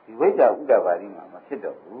ဒီဝိဇ္ဇာဥဒ္ဒပါတိမှာမဖြစ်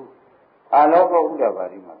တော့ဘူးအာလောကဥဒ္ဒပါ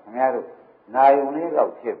တိမှာခင်ဗျားတို့နာယုံလေးတော့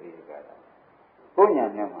ဖြစ်ပြီးကြတာကိုဉာ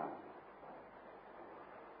ဏ်နဲ့မှာ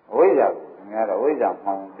ဝိဇ္ဇာကိုခင်ဗျားတို့ဝိဇ္ဇာ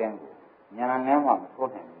မှောင်တင်းကိုဉာဏ်နဲ့မှမ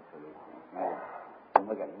ထိုးနိုင်ဘူးဆိုလို့ဒီ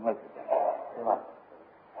မှာကဒီမှာဖြစ်တယ်ဒီမှာ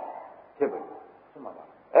ဖြစ်ပြီဖြစ်မှာပါ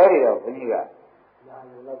အဲ့ဒီတော့ဘုန်းကြီးက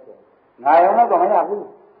နာယုံတော့မရဘူး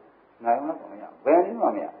နာယုံတော့မရဘယ်နည်းမှ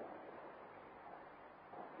မရ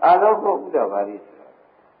အာလောကဥဒ္ဒပါတိဆိုတာ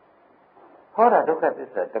ဟောတာဒုက္ခသစ္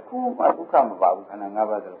စာတခုမှဒုက္ခမပါဘူးခန္ဓာ၅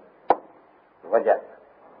ပါးသလုံးဝကြ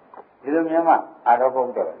ဒီလိုမျိုးမှအာလောကဥဒ္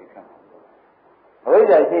ဒပါတိဖြစ်မှာအဝိဇ္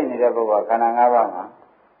ဇာရှိနေတဲ့ပုဂ္ဂိုလ်ခန္ဓာ၅ပါးမှာ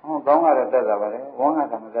ဟောကောင်းကတော့တက်တာပါလေဝမ်းက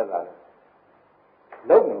တော့မတက်တာလေ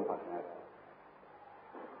လုံးနေပါနဲ့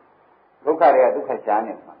ဒုက္ခတွေကဒုက္ခရှား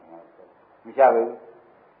နေမှာမရှားဘူး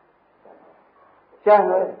ရှား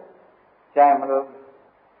လို့ရှားမလို့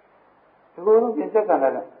ဒီလိုလိုပြင်ချက်ခန္ဓာ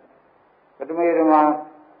ကပထမဓမ္မ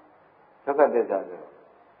ဒုက္ခသစ္စာဆို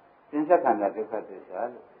ပြင်ချက်ခန္ဓာဒုက္ခသစ္စာ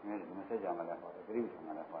လို့မဆက်ကြမှာလားဟောတယ်ပြိဋ္ဌာန်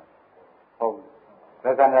မှာလားဟောဟုတ်ဘ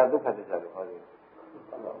ယ်ခန္ဓာဒုက္ခသစ္စာလို့ဟောတယ်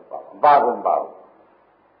ဘာကုန်ပါဘူး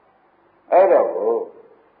အဲ့တော့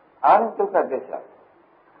အာရုံဒုက္ခသစ္စာ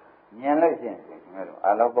မြင်လို့ရှိရင်ခင်ဗျားတို့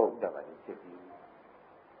အာလောကဥဒ္ဒပါတိဖြစ်ပြီ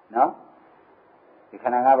နော်ဒီခ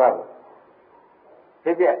န္ဓာ၅ပါးကိုဖြ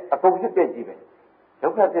စ်ပြအကုန်ဖြစ်ပြကြည့်ပဲဒု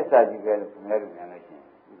က္ခသစ္စာကြီးပဲလို့ခင်ဗျားတို့မြင်လို့ရှိရင်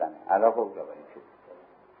ဥဒ္ဒနာအာလောကဥဒ္ဒပါတိဖြစ်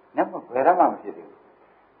နတ်ဘယ်တော့မှမဖြစ်ဘူး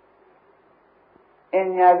အ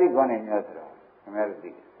ညာတိကောနေညောဆိုတော့ခင်ဗျားတို့သိ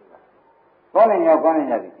တယ်ကောနေညောတိ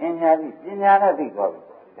အညာတိပညာနဲ့သိသွားပြီ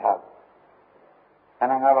ဒါခန္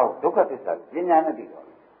ဓာ၅ပါးကိုဒုက္ခသစ္စာပညာနဲ့သိသွား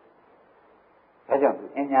ပြီဒါကြောင့်သူ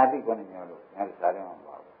အညာတိကောနေညောလို့ညာစာရင်းမှာ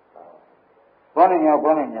ပါဘူးကောနေညောတိ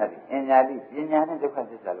အညာတိပညာနဲ့ဒုက္ခ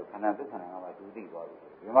သစ္စာလို့ခန္ဓာဒုက္ခနာ၅ပါးသူသိသွားပြီ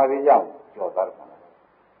ဒီမှာပြရောက်ကြော်သွားတယ်ခန္ဓာ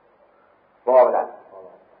ပေါ်လား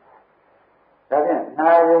ဒါဖြင့်နာ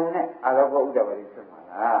ယုံနဲ့အာလောကဥဒ္ဒပါတိဖြစ်မှာ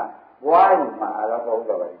လားပွားယူမှာအာလောကဥဒ္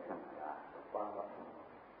ဒပါတိဖြစ်မှာလားပါပါဒါ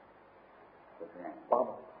ဖြင့်ပါ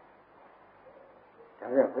ပါဒါဖြ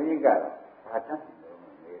င့်ဘုရားကတော့ဘာတတ်တယ်လို့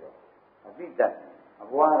မေးတော့အပိတတ်အ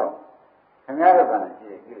ပွားတော့ခင်ဗျားတို့ကလည်းရှိ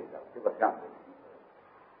တဲ့ကိလေသာသူကကြောက်တယ်ခင်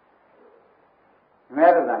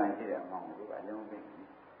ဗျားတို့ကလည်းရှိတဲ့အမောင်းကိုသူကအလုံးသိ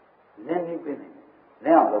လင်းပြီးပြနေလ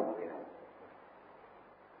င်းအောင်လုပ်ပေးတယ်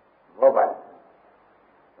ဘောပိုင်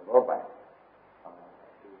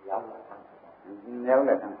ရောက်လာတာရောက်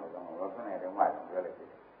လာတဲ့ခါတော့ဘာဖြစ်နေတယ်မှပြောလိုက်တယ်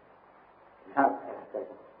သံ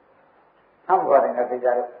ဃာတဲ့နေကြတ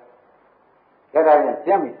ယ်ကြတာရင်ကျ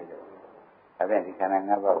မ်းပြီတယ်ဒါပြန်ဒီခန္ဓာ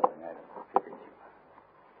၅ပါးကိုလည်းဖြစ်ဖြစ်ရှိပါ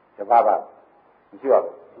တပါးပါမရှိပါ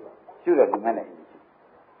ဘူးရှုတော့ဒီမဲ့နဲ့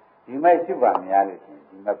ဒီမဲ့ရှုပါများလို့ရှိရင်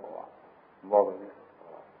ဒီမဲ့ပေါ်မပေါ်ဘူး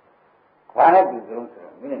ဘာနဲ့ဒီလိုဆို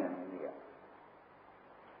တော့မင်းနဲ့မင်းက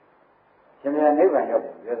ရှင်ပြန်နိဗ္ဗာန်ရောက်တ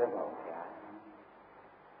ယ်ပြောသမှာဗျာ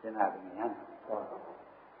ရှင်းတာကညာ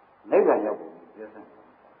နိဗ္ဗာန်ရောက်တယ်ပြောသမှာ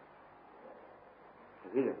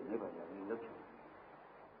ဒီလိုနိဗ္ဗာန်ရောက်ရင်လောက်ချင်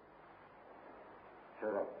ဆို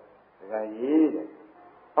တော့ဒါကရေးတယ်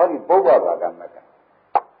ဟောဒီပုဗ္ဗဘာကမကဥ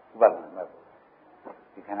ပဒနာမက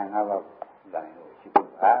ဒီခန္ဓာ၅ပါးလာရင်လို့ရှိဖို့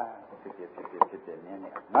ဖြစ်ဖြစ်နည်းန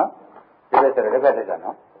ည်းနော်ဒီလိုဆိုတော့ဒုက္ခသစ္စာ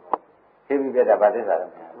နော်သိပြီးပြတာဗာသစ္စာ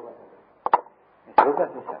တော့မရဘူးဒုက္ခ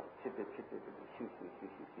သစ္စာဖြ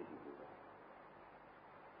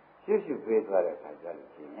စ်ရှုပေးသွားတဲ့အခါကျလို့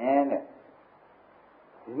ရှိရင်တဲ့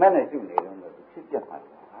ဒီမဲ့နဲ့ရှုနေတော့ဖြစ်ပြမှာ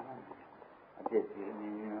အပြည့်စီနေ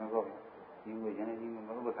တော့ဒီငွေကျန်နေဒီမ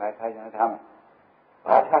ဟုတ်ဘူးခါကျန်ထားမယ်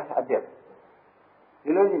ဘာသာအပြည့်ဒီ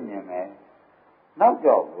လိုညင်မြင်မယ်နောက်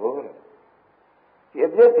ကြောက်လို့တဲ့ဒီအ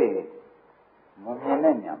ပြည့်တွေမမြင်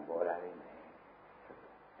တဲ့ညာပေါ်လာတယ်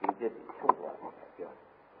ဒီပြည့်တွေထုတ်သွားတယ်ပြော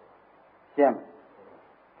ရှင်း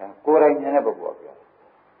ဒါကိုယ်တိုင်မြင်တဲ့ပုဂ္ဂိုလ်ပြော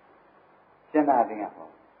ရှင်းတာတင်ရဟော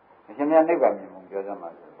အရှင်မြတ်နိဗ္ဗာန်မြင်မှုပြောစမ်းပါ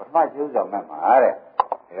ဆိုပထမကျိုးဆောင်မှတ်မှာတဲ့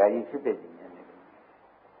ဒါကြီးဖြစ်တဲ့ခြင်းမြင်နေတယ်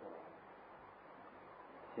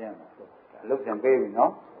ရှင်းလားအလုတ်ဆံပေးပြီ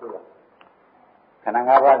နော်ခန္ဓာ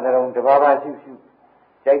၅ပါးသရုံတစ်ပါးပါးရှု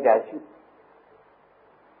ကြိုက်တာရှု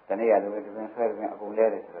တနေ့ရလည်းဒီပင်ဆွဲတယ်အကုန်လဲ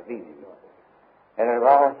တယ်ဆိုတော့သိနေပြီအဲ့ဒါတစ်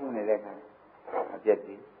ပါးပါးရှုနေတဲ့အခါအပြည့်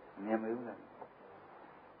ကြီးမြင်မလို့လား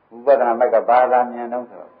ဥပဒနာမိုက်ကဘာသာမြင်တော့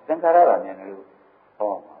ဆိုတော့သင်္ခါရကမြင်တယ်လို့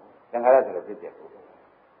ဟောသင်္ခါရဆိုတော့ဖြစ်ပြကို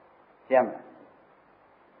ရှင်းမလား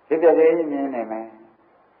ဖြစ်ပြတယ်မြင်နေမယ်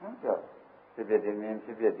ဟုတ်ကြောဖြစ်ပြတယ်မြင်ဖြ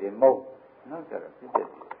စ်ပြတယ်မဟုတ်နောက်ကြတော့ဖြစ်ပြတယ်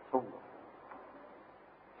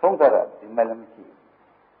ဆုံးတော့ဒီမဲ့လည်းမရှိ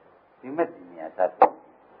ဒီမဲ့ဒီနေရာသတ်တယ်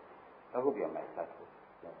အခုပြောမယ်သတ်တယ်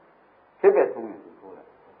ဖြစ်ပြဆုံးရင်ဒီကိုလား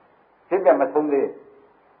ဖြစ်ပြမဆုံးသေး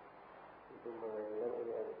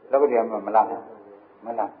လောကတရားမလားအဲ့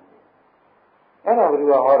ဒါဘယ်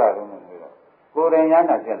လိုဟောတာတုန်းလို့ပြောကိုယ်တိုင်ညာ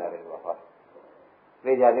နာပြက်လာတယ်လို့ဟော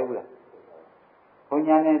သိကြသေးဘူးလားဘုံ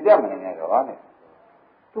ညာနဲ့ပြတ်မနေနဲ့တော့ဟောနဲ့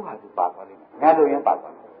သူ့ဟာသူပါသွားလိမ့်မယ်ငါတို့ရင်ပါ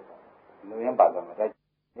သွားမယ်လူရင်ပါသွားမယ်ဒါ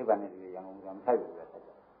နိဗ္ဗာန်နဲ့ဒီရံကုန်ကမဆိုင်ဘူးလေ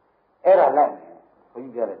အဲ့ဒါလိုက်ဘုန်း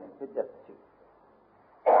ကြီးပြောတယ်ဖြစ်တဲ့ဖြစ်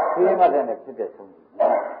ဒီမှာတဲ့ဖြစ်တဲ့ဆုံးကြီး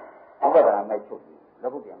ဥပဒါမဲ့ချုပ်ပြီးလော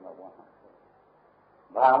ကုတ္တရာမှာဘော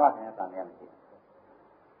ဘာမှသင်္ကန်းရမရှိ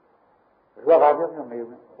ဘူးဘာပြောလို့မယူ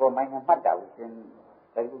ဘူးဟိုမိုင်းကမှတ်တာကိုရှင်း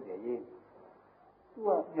တယ်ကုတ္တရာရေးသူက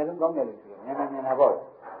မျက်လုံးကောင်းတယ်လို့ပြောတယ်မြင်ပေါ့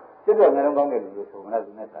စစ်တော့မျက်လုံးကောင်းတယ်လို့ဆိုမလား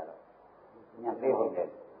သူနဲ့စားတော့ညသေးဟုတ်တယ်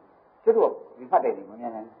စစ်တော့ဒီမှတ်တယ်ဒီမမြ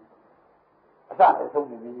င်နိုင်အစအဆုံး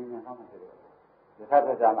မြင်ကောင်းတယ်ဆိုတော့ဒီခါသ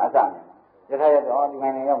က်သာမှာအစမြင်ဒီခါရတော့ဒီမို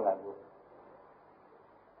င်းနဲ့ရောက်လာဘူး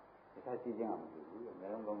ဒီခါစီချင်းအောင်မရှိဘူးမျ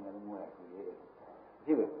က်လုံးကောင်းမျက်လုံးမွေးရရှိသေးတယ်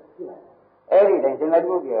ရှိပဲအဲ့ဒီတိုင်းသင်္ကန်း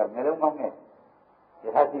ကုတ္တရာမျက်လုံးကောင်းတဲ့ယ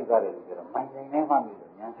ထာရှိသွားတယ်လို့ပြောတော့မိုင်းနိုင်နေမှပြီ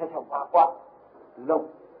လို့ညာ16ပါးกว่าလုံး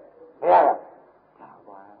ဘယ်ရတာဒါ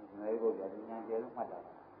ကွာဒီလိုကိုကြာညာကျဲလို့မှတ်တာ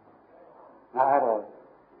ငါကတော့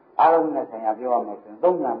အာရုံနဲ့ဆိုင်ရာပြောရမယ်ဆိုရင်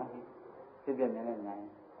သုံးညာမရှိဖြစ်ပြမြင်တဲ့ညာ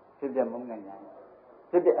ဖြစ်ပြမုန်းတဲ့ညာ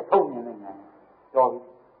ဖြစ်ပြအထုပ်မြင်တဲ့ညာတော်ပြီ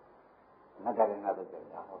ငါတည်းငါတို့ပြော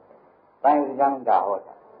တာဟုတ်တယ်တိုင်းဒီကြောင့်တာဟော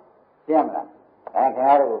တာရှင်းမလားခင်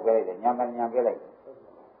ဗျားတို့ကိုပြောလိုက်တယ်ညာမညာပြောလိုက်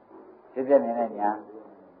ဖြစ်ပြမြင်တဲ့ညာ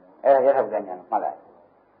အဲ့ဒါရထပ္ပညာမှတ်လိုက်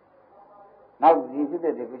နောက်ဒီဖြစ်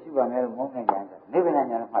တဲ့ကိုရှိပါမယ်မုန်းတဲ့ညာနိဗ္ဗာန်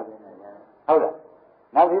ညာမှတ်တယ်ဟုတ်လား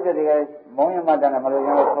နောက်ဖြစ်တဲ့ကမုန်းရမှတ်တယ်မလို့ရ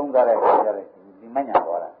င်သုံးသွားတဲ့အခါကျတော့ဒီမညာ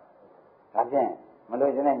ပေါ်လာဒါဖြင့်မ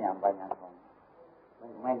လို့ခြင်းတဲ့ညာပါညာဆုံး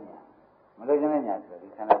မညာမလို့ခြင်းတဲ့ညာဆိုဒီ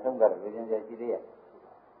ခန္ဓာသုံးသွားတဲ့လူချင်းကျရှိသေးရဲ့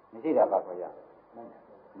မရှိတာပါခေါ်ရမညာ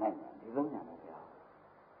ဒီလုံးညာမပြော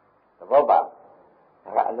သဘောပါ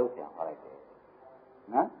ဒါကအလုတ်ပြန်ဟောလိုက်တယ်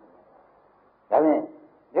နော်ဒါဖြင့်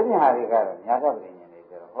ယုတ်ညာတွေကတော့ညာတော့ပြင်နေတယ်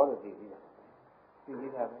ဆိုတော့ဟောလို့သိပြီး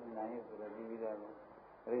တာပဲနာရီဆိုတော့သိပြီးတာပဲ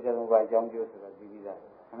ပရိစ္ဆေဘုရားအကြောင်းကျိုးဆိုတော့သိပြီးတာ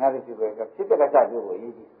ခင်ဗျားတို့ရှိပဲဖြစ်တဲ့ကစားကျိုးကို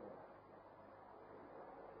ရေးကြည့်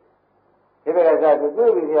ဖြစ်တဲ့ကစားကျိုး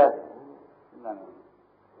တွေ့ပြီးရနာနော်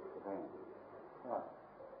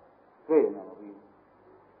တွေ့နေမှာပြီး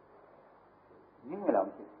ညင်မလားမ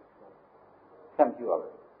ရှိဆက်ကြည့်ပါပဲ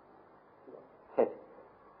ဆက်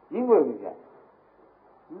ညင်ွယ်ပြီကြာ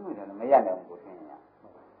ညင်ွယ်တယ်မရနိုင်ဘူးကိုသိနေရ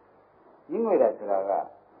ညင်ွယ်တယ်ဆိုတာက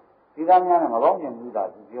ဒီသားများနဲ့မပေါင်းမြင်ဘူးသာ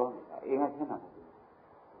သူပြောနေတာအေးငါရှင်းတာမဟုတ်ဘူး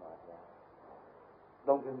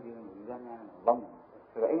သုံးချင်းဒီသားများနဲ့မပေါင်းမြင်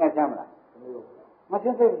ဆိုတော့အေးငါရှင်းမလားမရှ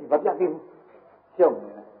င်းသေးဘူးဘာပြတ်သေးဘူးရှုပ်နေ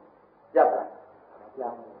တယ်ပြတ်တာ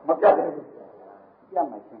မပြတ်သေးဘူးပြတ်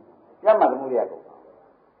မှရှင်းပြတ်မှသမှုရကုန်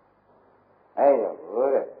အဲ့တော့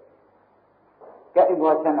ဘိုးတဲ့ကဲအိမ်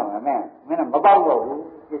ဘောဆန်းတော့မင်းမပေါက်တော့ဘူး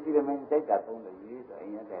ပစ္စည်းတွေမင်းတိုက်တာသုံးတယ်ရေးဆိုအိ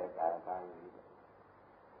မ်ရတဲ့ကာရေး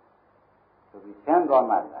ဆိုပြီးဆန်းသွား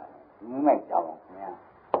မှလား မိုက်ကြောင်ခင်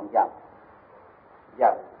ဗျာရ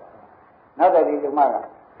နောက်တော့ဒီဒီမှာက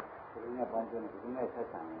ဒီနေ့ပန်းကျွန်းဒီနေ့ဆက်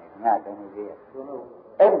ဆံနေခင်ဗျာတုံးလို့ရ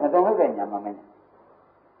အဲ့ဒီမတုံးလို့တဲ့ညာမမင်း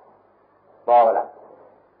ပေါ်လာ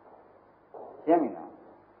ရှင်းပြီနော်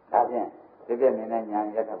ဒါဖြင့်ဒီပြည့်မြင်တဲ့ညာ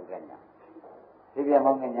ရက်ထပ်တဲ့ညာဒီပြည့်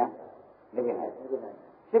မောင်းတဲ့ညာဒီပြည့်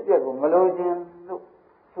ဖြစ်ပြကိုမလို့ခြင်းလို့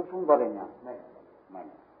ဆုဆုံးသွားတဲ့ညာမှန်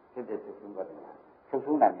ဖြစ်ပြဆုဆုံးသွားတဲ့ညာဆု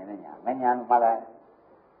ဆုံးတာမြင်တဲ့ညာမညာမှာလား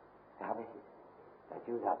ဒါပဲဒါ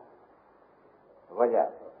ကျူးတာဘာကြ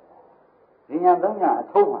ဒီညာသုံးညာအ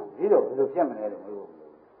ထုံးမှာဒီလိုဘယ်လိုဖြစ်မလဲလို့ပြော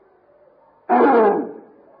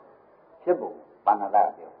ဖြစ်ဖို့ပါဏာတာ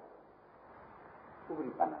ပြောဥပ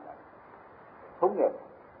ရိပါဏာတာထုံးတယ်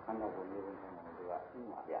ခန္ဓာကိုယ်မျိုးစုံတယ်သူကဥ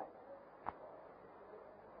မှာပြ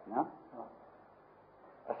နော်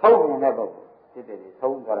အဆုံးမြင်တဲ့ပုဂ္ဂိုလ်ဖြစ်တယ်ဒီ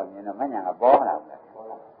သုံးသွားတော့မြင်တော့မညာကပေါ်မလာဘူး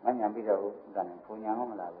လားမညာပြီးတော့ဥဒ္ဒနာဘုံညာ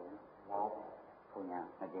မလာဘူးဘုံညာ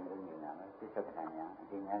အကျဉ်းဥညာမယ်သိစ္ဆကတညာအ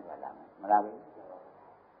ကျဉ်းညာကလာမယ်မလာဘူး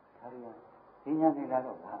ဒါရီဒီညာနေလာ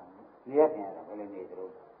တော့ဘာနေရပြန်ရတာဘယ်လိုနေသလို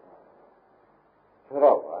ဆို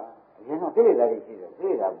တော့ကွာအရင်တော့သိရတာရှိတယ်သိ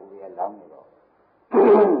ရတာဘူးရလောင်းနေတော့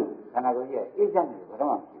ခန္ဓာကိုယ်ကြီးအေးချမ်းနေဘယ်တော့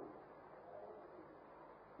မှမရှိ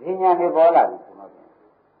ဘူးဒီညာနေပေါ်လာပြီဆိုတော့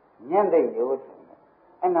ညံ့တဲ့ရိုးဆိုတော့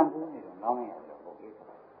အနံပူးနေတော့လောင်းနေရတော့ဟုတ်ပြီဆို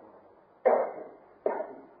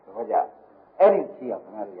တော့ကြအဲ့ဒီရှိအောင်ခ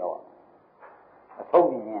င်ဗျားတို့ရောက်အောင်အဆုံး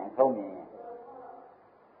မြင်ရင်အဆုံးမြင်ရင်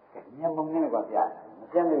ညံ့မုံနေကွာဗျာမ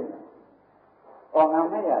ပြတ်ဘူး။အော်ငါ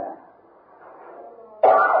မဲ့ရတာ။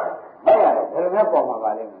မဲ့ရတယ်ဘယ်လိုနဲ့ပေါ်မှာ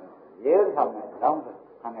ပါလိမ့်မလဲ။ရဲဆောင်နဲ့လောင်းတယ်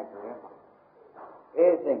ခန္ဓာကိုယ်ရဲ့မှာ။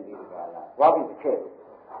အေးစိတ်ပြီးကြလား။ဝါပြီးတစ်ချက်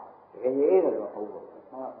။တကယ်ရေးတယ်လို့ဟုတ်လို့။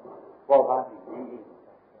ပေါ်ပါပြီရင်းကြီး။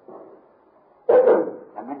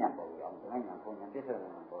ဓမ္မညာပေါ်ရအောင်ဓမ္မညာပုံညာပြစ္ဆုတ်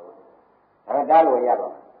ညာပေါ်လို့။ဒါကတားလို့ရ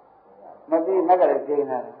တော့။မပြီးမကလည်းချိန်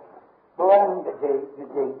လာတယ်။ဘောင်းတစ်ချိန်တစ်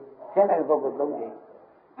ချိန်ဆင်းတဲ့ပုဂ္ဂိုလ်သုံးချိန်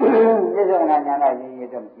ပြစ္ဆုတ်ညာညာကရင်းရ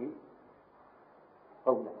တော့မရှိ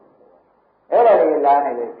ဟုတ်တယ်အဲ့ဒါတွေလာ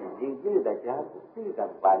နေလို့ရှိရင်ဒီကိလေသာကြားကိလေသာ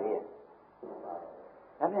ပါလေဒါ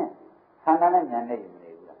ဖြင့်ခန္ဓာနဲ့ဉာဏ်နဲ့ယူနေ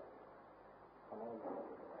ဘူးလား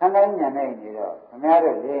ခန္ဓာနဲ့ဉာဏ်နဲ့နေတော့ခမည်း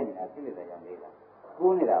တော်လေးနေတာကိလေသာကြောင့်လေးလား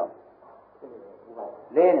ကူးနေတာ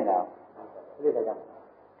လေးနေတာကိလေသာကြောင့်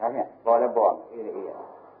ဒါဖြင့်ပေါ်လဲပေါ်အေးအေးရ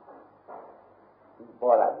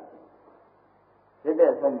ပေါ်လာစစ်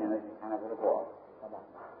တဲ့ဆွမြင်လို့ခန္ဓာကိုယ်ပေါ်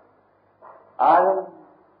အားလုံး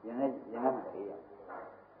ဉာဏ်နဲ့မှအေးရ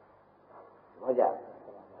ဟောကြ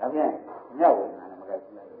ဒါဖြင့်မြောက်ဝေဒနာနဲ့မက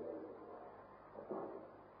ဘူး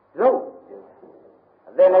လို့အ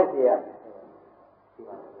သက်လိုက်စီရရှိ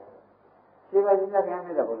ပါကြီးနဲ့ခံရ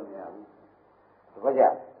တဲ့ဘုလိုမရဘူးဟောကြ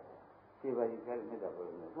ရှိပါကြီးခံရတဲ့ဘု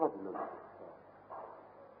လိုမရဘူးသူ့လို့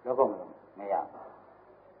လောကမလို့မရ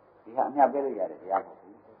ဒီဟာအမြတ်ပေးလို့ရတယ်တရားပေါ့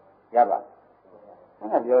ရပါဘု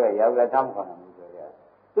ရားပြောရရောက်လာသားမခေါ်နိုင်ဘူးဆိုရ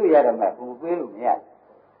သူ့ရတယ်မဲ့ဘုပေးလို့မရ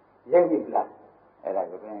ရိပ်ပြီလားအဲ့ဒါ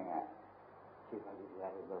ကိုပြင်းကရှိပါလိမ့်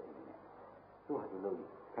ရားလို့လုပ်နေတယ်သူ့ဟာသူလုပ်နေ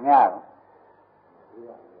ခင်ဗျားလို့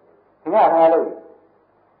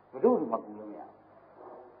ဘုဒ္ဓမကူလို့မရ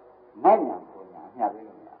မဲ့ညာပုံညာအမြတ်ပေး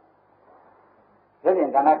လို့မရဒါပြင်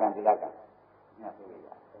ဒါနကံသီလကံအမြတ်ပေးလို့ရ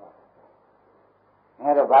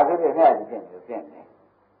အဲ့တော့ဘာဖြစ်ဖြစ်မြတ်ကြီးဖြစ်နေလို့ဖြစ်နေ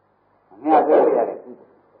အမြတ်ပေးလို့ရတယ်ကုသို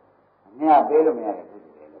လ်အမြတ်ပေးလို့မရတဲ့ကု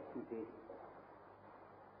သိုလ်တွေလည်းရှိသေးတယ်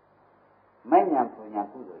မဲ့ညာပုံညာ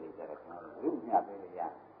ကုသိုလ်တွေကြတော့ခင်ဗျားတို့ဘုမြတ်ပေးလို့ရ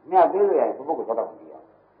မြတ်ပေးလို့ရတယ်ဘုပုဂ္ဂိုလ်တော့မပြီးရ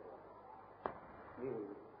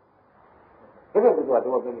ဘူးဒီလိုကတော့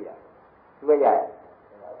တော့ပေးလို့ရတယ်သူပဲရတယ်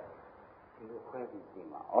ဒီလိုခွဲပြီးပြင်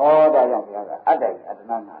မှာဩဒါကြောင့်ဘုရားကအတ္တကြီးအတ္တ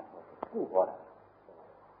နာနာဆိုကုဟောတာ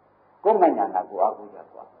ကိုယ်မညာနာကိုအားကိုးကြ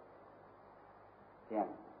သွားကျင်း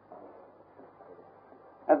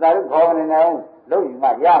အတားလို့ခေါ်နေတယ်လို့ယူမှ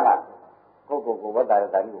ရမှာကိုယ်ဝတ္တရ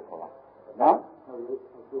တာကြီးကိုခေါ်ပါနော်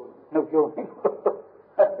နှုတ်ကျိုးနေ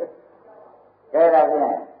အဲ့ဒါဖြင့်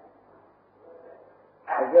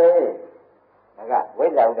အကျေဒါကဝိ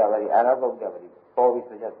ဇ္ဇာဥဒ္ဒဝတိအာရဘုဒ္ဓဝတိပေါ်ပြီး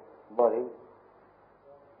ဆိုချက်ပေါ်တယ်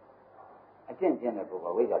အကျင့်ကျင့်တဲ့ပုဂ္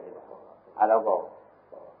ဂိုလ်ဝိဇ္ဇာဖြစ်တာအာရဘော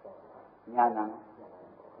ညာနာ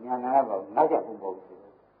ကပေါ့နောက်ချက်ပုံပေါ်ဘူး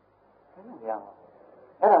အဲ့ဒါဗျာ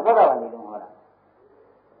အဲ့ဒါသောတာပန်ကြီးလုံးဟောတာ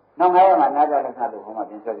နောက်9ရက်မှာနာကြလက်ခလို့ဟောမှ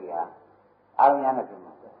ပြင်ဆက်ကြီးဟာအာရုံညာနဲ့ပြင်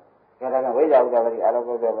မှာဒါကဝိဇ္ဇာဥဒ္ဒဝတိအာရ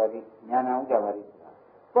ဘောဥဒ္ဒဝတိညာနာဥဒ္ဒဝတိ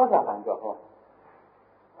သောတာပန်ကြောဟော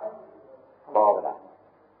ပေါ်ပါလား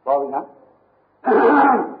ပေါ်ပြီနော်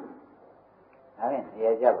ဒါနဲ့နေ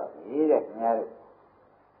ရာကြပါပြီတဲ့ခင်ဗျားတို့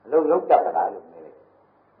အလုပ်လုပ်တတ်တာလို့ပြောတယ်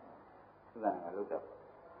သူကလည်းလုပ်တတ်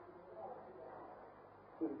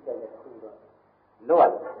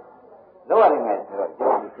လို့ရတယ်မယ်ဆိုတော့ကြော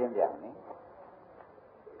က်ပြီးရှင်းပြမယ်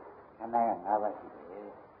ခန္ဓာက5ပါးရှိတယ်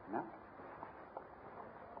နော်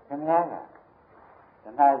ခင်ဗျားကသ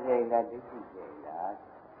နာစိတ်လားဒိဋ္ဌိစိတ်လား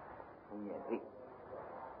ဘုရားသိတ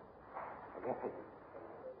ကယ်ဖြစ်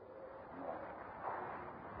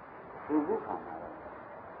သူဘုခါမှာတော့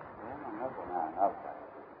ဘယ်မှာငါ့ဘုရားငါ့ဘာ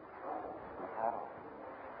မထားတော့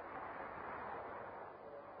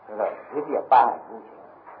ဆိုတော့ဒိဋ္ဌိကပါဘူး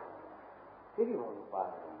ဒိဋ္ဌိဘုရားပါ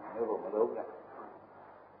တယ်ဘယ်လိုမလုပ်ကြ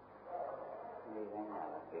ဒီတိုင်းက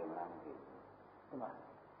ပြောမှန်းပြီဟုတ်ပါ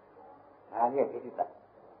ဒါကြီးဒိဋ္ဌိတ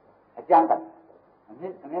အကျမ်းတအ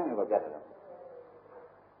မြင်မျိုးပြတ်တယ်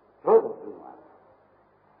တို့တို့ဒီမှာ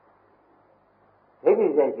ဒိဋ္ဌိ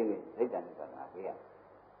စိတ်ရှိရင်စိတ်တန်တဲ့ကပေးရ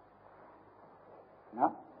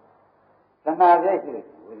နော်သမာဓိစိတ်ရှိရင်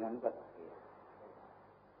ဝိညာဉ်ပတ်ပေးရ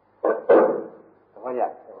သဘောကျ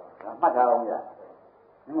မှတ်ထားအောင်ရ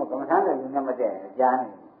ဒီမှာကမ္မထာနဲ့ဉာဏ်မတည့်ရင်ကြား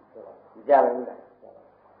နေကြားပဲလို့လား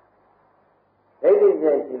ဒိဋ္ဌိ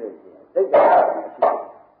စိတ်ရှိလို့ရှိရင်စိတ်က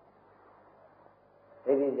ရှိ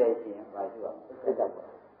ဒိဋ္ဌိစိတ်ရှိရင်ဘာရှိရမလဲစိတ်က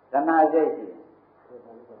သမာဓိစိတ်ရှိရင်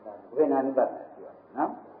ဝိညာဉ်ပတ်ရှိရနော်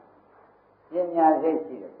ပညာစိတ်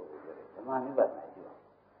ရှိတဲ့ပုဂ္ဂိုလ်တွေဓမ္မနိဗ္ဗာန်ရှိပါ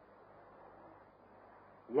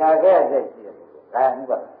ရာဂစိတ်ရှိတဲ့ပုဂ္ဂိုလ်ကာယနိဗ္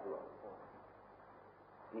ဗာန်ရှိပါ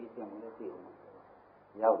ဒီအရှင်လေးသိအောင်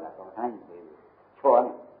ရောက်လာတော့တိုင်းပြီးချော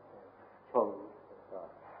နေချော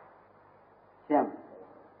ရှင်း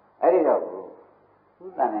အဲ့ဒီတော့သူ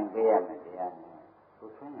တန်နိုင်ပေးရမယ်တရားနဲ့သူ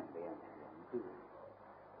ဆွမ်းရပေးရမယ်မသိဘူး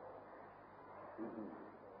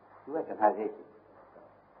သူကသနာစိတ်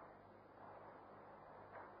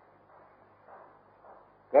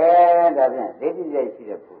ကဲဒါဖြင့်ဒိဋ္ဌိစိတ်ရှိ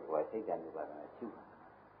တဲ့ပုဂ္ဂိုလ်ကစိတ်တန်ဥပါဒနာရှိပါ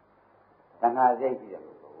သံဃာစိတ်ရှိတဲ့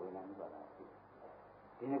ပုဂ္ဂိုလ်ဝိညာဉ်ဥပါဒနာရှိ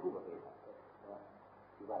ဒီနှစ်ခုပဲပြေးတာ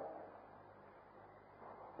ဒီပါခ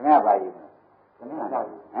င်ဗျာပါယူမယ်ခင်ဗျာဟမ်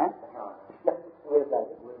ဝေဒ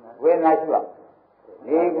နာရှိပါ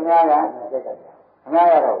ဒီခင်ဗျာကခင်ဗျာ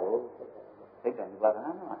ကတော့စိတ်တန်ဥပါဒ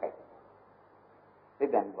နာမှာကြိုက်စိ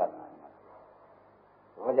တ်တန်ဥပါဒနာမှာ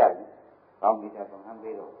ဘောကြပြီကောင်းပြီတော့ဟမ်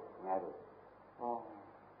ပေးတော့ခင်ဗျာတို့ဟော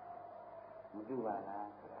မတူပါလား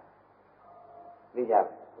ဆိုတာသိကြ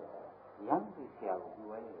ရမ်းပြီးဆရာကိုပြော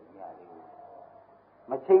ရရင်ရတယ်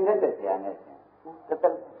မချိန်တတ်တဲ့ဆရာနဲ့တက်တ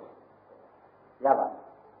က်ရပါ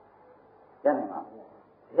ရနိုင်မှာ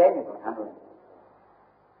ရဲနေတော့ထမ်းလို့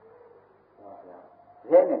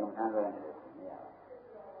ရဲနေတော့ထမ်းလို့ရတယ်မရ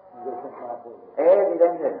ဘူးအဲဒီတို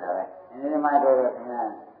င်းဖြစ်တာပဲဒီမှာတော့ခင်ဗျာ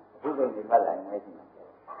ဘုဒ္ဓဒီပတ်လာနေရှိတယ်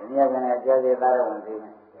ဒီနေ့ကလည်းကြားသေးသားတော့မသိ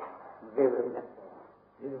ဘူးမသိဘူးဒီ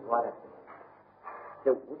လိုသွားတယ်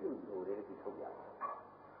ကျုပ်ဘုဒ္ဓလူတွေဒီထုတ်ပြ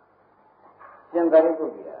ရှင်သာရိပု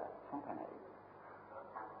တ္တရာဆံခါနေ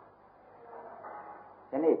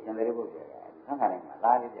ဒီနေ့ရှင်သာရိပုတ္တရာဆံခါနေမှာ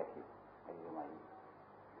လာလေးပြဖြစ်အဲဒီလိုမှကြီး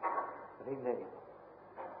ပရိသေ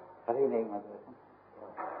ပရိနေမှာဆို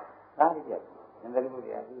လာလေးပြရှင်သာရိပုတ္တ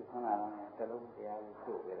ရာသူဆံခါလာတယ်တစ်လုံးတရားကို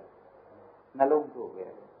ထုတ်ပြတယ်နှလုံးထုတ်ပြတယ်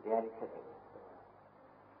တရားလေးဆက်တယ်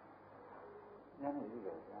ညနေယူတ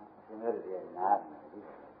ယ်ရှင်သာရိပုတ္တရာနားတယ်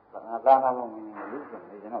ဘာသာနာလို့မင်းလူ့ရှင်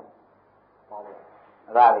နေကျွန်တော်ပါလေအ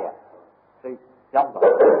သားလေးစိတ်ကြောက်တော့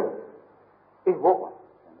အေးဟုတ်ပါ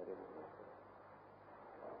ရှင်တယ်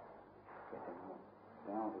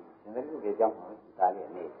လူတွေကြောက်တော့ဒါလေး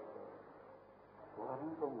အနေဘာ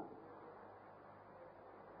လို့ဆုံးလဲ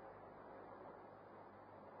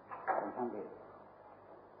ဆံပေး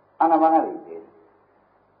အနာမနာလေးပေး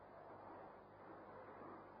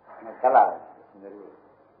မကလာရှင်တယ်လူ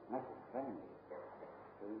မဘယ်နဲ့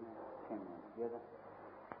ဆင်းနေကြတာ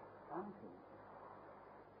ဘာလို့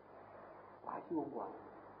ဘာရှိဦးกว่า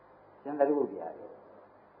ရှင်သာရိပုတ္တရာရဲ့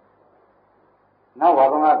နောက်ဘာက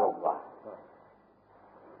ကုန်ပါဘာရ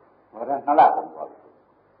နှစ်လကုန်ပါ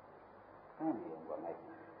အဲ့ဒီကလိုက်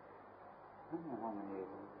မှမနေ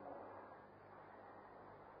ဘူး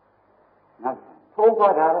နောက်ထိုး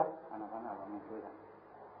သွားတာလားအနာဘာနာဘာမဆိုးတာ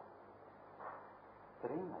တ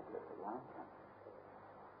ရင်မှာတွေ့တယ်လား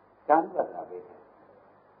ကျမ်းစာတာပဲဆ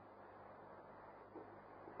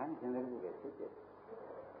န်းရှင်တဲ့လူတွေဖြစ်တယ်။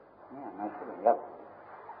ငါဆိုရင်ရောက်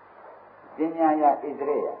ပညာရဣသ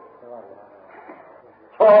ရေယချော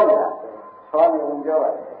တာချောနေဝင်ပြောပါ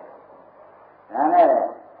တယ်။ဒါနဲ့ဘ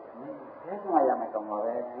ယ်မှာရမယ်ကောင်းပါ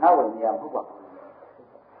ပဲ။နောက်ဝင်ရမှာဟုတ်ပါဘူး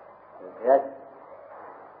။ဘယ်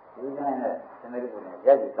ဒီတိုင်းနဲ့ရှင်တဲ့လူတွေရ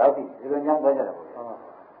က်ကြီးတောက်ပြီးဒီလိုညောင်းသွားကြတယ်ပေါ့။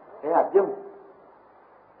ဘယ်ကပြုံး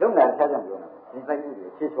လုံးလာဆက်ကြပြောတာ။ဒီစိတ်ကြီးတွေ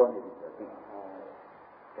ချစ်ချောနေပြီဆိုပြီး။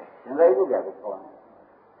ရှင်တဲ့လူတွေကကိုခေါ်တယ်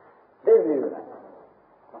။သိပြီလား။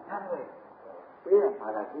ဘာလို့လဲ။ပေးရမှာ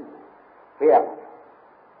လားသိပြီ။ပေးရမှာ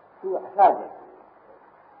။သူကအလှကျ။ဘာမှ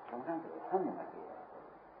မဆန်းနေမှာပေးတယ်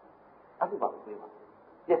။အခုပါပေးမှာ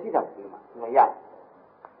။ပြည့်စည်တာပေးမှာ။သူရ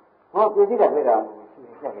။ဟောပြည့်စည်တာပေးတာရှိ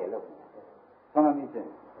ချက်ရဲ့လို့။ဘာမှမသိဘူး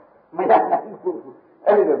။မရနိုင်ဘူး။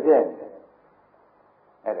 အဲ့ဒီလိုပြည့်နေတယ်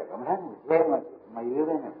အဲ့ဒါကမဟုတ်ဘူးကျဲမရွေး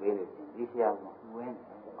ပဲနဲ့ပြေးလို့ဒီဆရာကဝင်းတ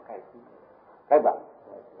ယ်မခိုက်ဘူးခိုက်ပါ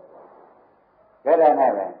ကြဲတဲ့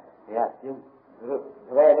နဲ့ပဲတရားပြုသူတို့တ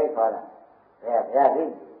ပည့်လေးခေါ်တာဘုရားလေး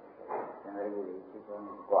သင်္ကေတကြီးရှိကုန်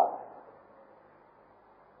กว่า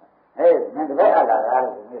ဟေးမင်းတပည့်အလာတာ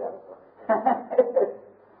လို့ပြောတာ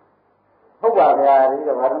ဟုတ်ပါဗျာဒီ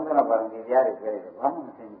တော့ဘာလို့လဲဘာလို့ဒီတရားတွေပြောတယ်ဘာမှမ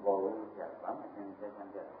သိဘူးပေါ်ဘူးကြာဘာမှမသိစမ်းကြတ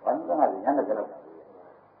ယ်ဘာလို့လဲညနေကြတော့တ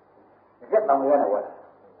ကယ်တောင်းရနေဝတ်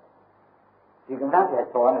ဒီကမ္ဘာကြီး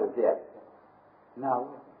ဆောင်းနေလို့ပြည့်နာ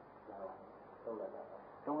ဘူး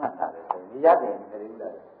သုံးရတာလေဒီရတယ်နေတယ်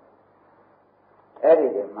လားအဲ့ဒီ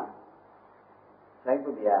တည်းမှာစိုက်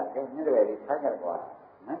ကုတရားကဲမြစ်တွေဆက်ကြတော့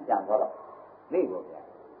မန်းကြံတော့လိမ့်ပေါ့ဗျာ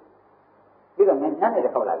ပြီးတော့မင်းညနေ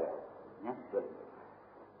တော့ဟောလာတယ်ညတွေ့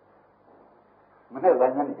မနေ့က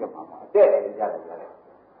ညနေကြောက်ပါမှာအတဲ့တယ်ကြားတယ်ကြားတယ်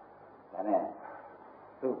ဒါနဲ့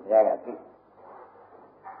သူ့ဘုရားကသိ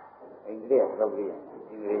အိန္ဒိယပုဂ္ဂိုလ်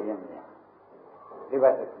ဒီလိုရင်းနေဒီဘ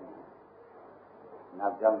က်နော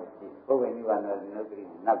က်ကြောင်းရှိပုဂ္ဂိုလ်နိဗ္ဗာန်ရဲ့နုပ္ပရိ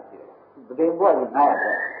နောက်ရှိတယ်ပဋိဘွားကြီး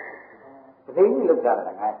900ပဋိကြီးလောက်ကြ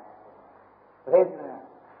တာ900ပဋိ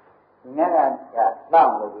သူများကတော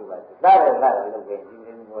င်းလို့ပြပါလားတယ်လို့ပဲဒီ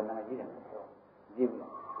လိုဘောနာကြီးတယ်ကြည့်ဘူး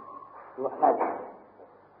သူအလားကြီး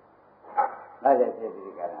လာကြဖြစ်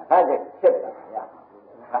ပြီးကြတာလာကြဖြစ်တာရ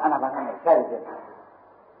မှာအနာဘာနဲ့ဆက်ရဖြစ်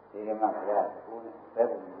ဒီကမှာကြတာကိုယ်နဲ့ဘယ်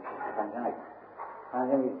ပုံခံကြလိုက်ခံ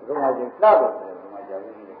ကြပြီးဘုရားရှင်တောက်လို့ဆိုတယ်ဘုရားကြောင့်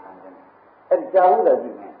ဒီခံကြတယ်အဲ့ဒီကြောက်လို့ကြ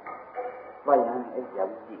ည့်မယ်ဘာရမ်းအဲ့ကြော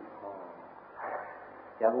က်ကြည့်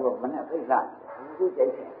ကြောက်လို့မနဲ့သိလားသူကြို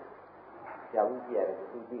က်တယ်ကြောက်ကြည့်ရတယ်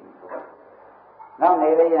သူကြည့်နေတော့နောက်နေ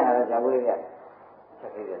လေးရတော့ကြောက်လို့ရချ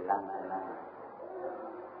က်သေးတယ်လမ်းပြ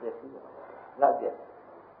ည့်စုံလောက်ပြည့်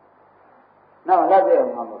နောက်လက်ပြည့်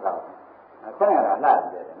မှာမကောက်ဘူးခွင့်ရတာလှ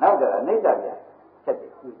ပြည့်တယ်နောက်ကြတော့နှိမ့်တာပြည့်ချက်တ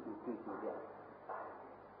ယ်ကျူပြည့်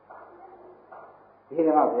ဒီက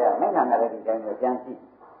မှာဗျာမျက်နှာနဲ့ဒီတိုင်းကိုပြန်ကြည့်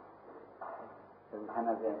ဒီခန္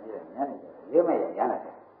ဓာပြန်ကြည့်တယ်ညနေကျရုပ်မဲ့ရရမ်းလာတ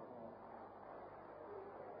ယ်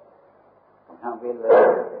ခံပေးလို့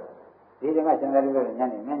ဒီကမှာရှင်သာရိပုတ္တရာ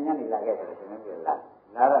ညနေလာခဲ့တယ်ရှင်သာရိပုတ္တရာ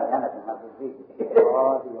လာတော့ညနေကမှသူသိတယ်ဟော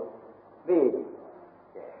ဒီလိုသိ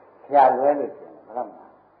ဆရာလွဲလို့ရှင်ဘယ်တော့မှ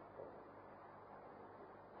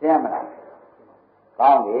ရှင်းမလားကော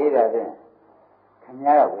င်းပြီဒါဖြင့်ခင်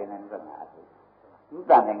ဗျားကဝေဒနာနဲ့အတူသူ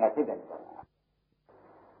တန်တယ်ငါစိတ်တယ်ဆိုတာ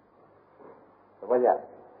သဘောကျ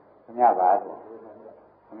ခင်ဗျားပါဆို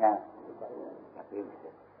ခင်ဗျားပေးမယ်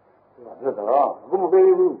ပြောတော့အခုမပေး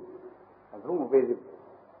ဘူးအခုမပေးဘူး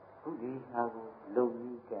ခုဒီဟာကိုလုံ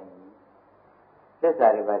ကြီးကြံသက်စာ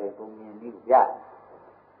တွေပါတယ်ပုံမြင်ပြီးရ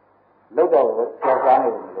လောက်တော့ဆက်စားနေ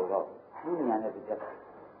လို့မလို့တော့ဘူးဉာဏ်နဲ့ပြတ်တယ်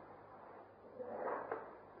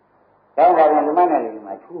ကောင်းပါရင်ဒီမနဲ့ဒီ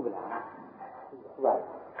မှာထူးပလားထူးပါ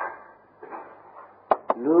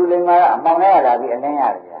လူလိမ္မာကအမှောင်နဲ့ရလာပြီးအလင်းရ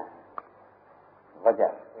တယ်ဗျာဟုတ်ကြ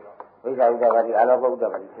ဝိဇ္ဇာဥဒ္ဒဘာတိအာလောဘဥဒ္ဒ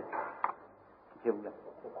ဘာတိဖြစ်ဘူးလား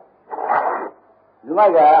လူမို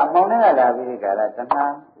က်ကအမှောင်နဲ့ရလာပြီးဒီကရတဏှာ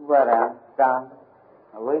ဥပါဒံတံ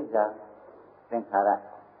အဝိဇ္ဇာသင်္ခါရ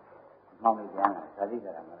မှောင်နေကြတာဇာတိက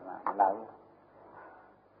ရမလာဘူး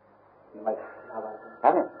ဒီမိုက်လာပါဒါ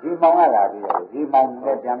နဲ့ဒီမှောင်ရလာပြီးတော့ဒီမှောင်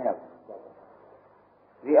နဲ့ပြန်မြောက်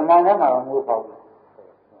ဒီအမောင်ထဲမှာငိုပေါက်တယ်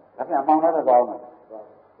။ဒါပြန်အမောင်ထဲတော့ကောင်းတယ်။သူ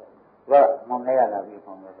ကမောင်ထဲရလာပြီး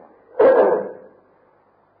ပေါင်းလို့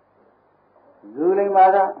လူလိမ္မာ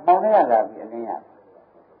ကအမောင်ထဲရလာပြီးအလင်းရ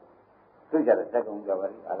သူကြတဲ့သက္ကုံကြပါ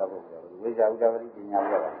လိအာရဘုကြပါလိဝိဇ္ဇာဥဒ္ဒဝတိပညာဥ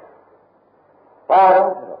ဒ္ဒဝတိပါ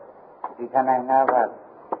တော့ဆိုတော့ဒီခန္ဓာ၅ပါး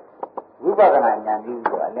ဝိပဿနာဉာဏ်ကြီး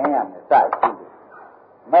ကိုအလင်းရမယ်စရှိတယ်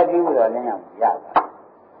။မက်ကြီးကိုအလင်းရမယ်ရတာ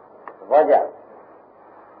။သဘောကျ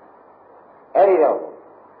အဲ့ဒီတော့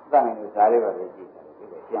သံဃာတွေစားရပါလေကြည့်တယ်ဒီ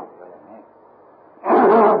လိုကြောက်ကြတယ်နဲ့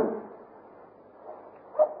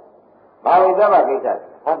ဘာဝိသမကိစ္စ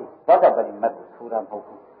ဟောဒီသောတပတိမတ်ကိုထူတာမဟုတ်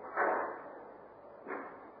ဘူး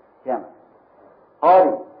ကျမ်းဟော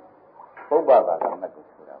ဒီပုပ္ပဘာကမတ်ကို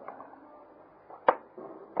ထူတာပါ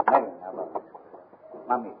နိုင်ငါပါ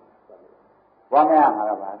မမေဘွားများမှာ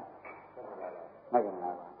ပါနိုင်ငါ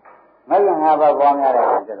ပါနိုင်ငါပါဘွားများတဲ့အ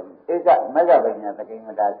ခါကျတော့အိစ္ဆမဇ္ဇပညာသကိမ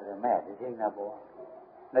တာဆိုရင်မဲ့ဒီချိန်ကပေါ်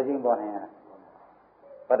နှစ်ချိန်ပေါ်နေရတာ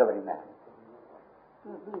သောတပတိမတ်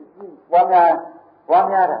ဘွားများ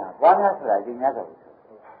ဆိုတာအချိန်များဆို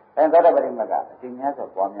အဲသောတပတိမတ်ကအချိန်များဆို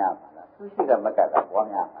ပွားများပါလားသူရှိကမတ်ကပွား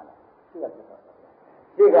များပါလားရှိကမ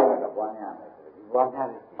တ်ကပွားများတယ်ဆိုဒီပွားများ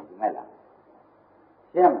တဲ့ဒီမဲ့လား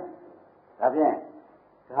ရှင်းမလားဒါဖြင့်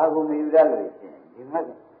ဒါကိုမယူရလို့ရှိရင်ဒီမတ်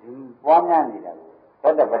ဒီပွားများနေတာကို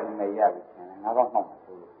သောတပတိမတ်ရပြီရှင်ငါတော့မှောက်မှာ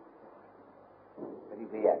ဆိုလို့ပရိ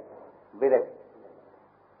ပေးရပေးတဲ့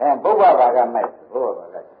ပုဗ္ဗဘာကမတ်ဘုရားဘာ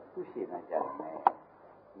ကသူရှိနေကြတယ်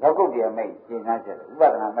လောကုတ္တရာမိတ်ရှင်းသားချက်ဥပ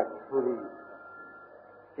ဒနာမဲ့ဆိုပြီး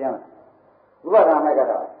ရှင်းဥပဒနာမဲ့က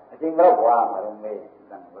တော့အချိန်ဘယ်တော့ဘွားမှာတော့မေးတယ်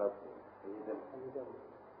ဘယ်တော့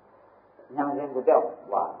ညာစဉ်ကိုတော့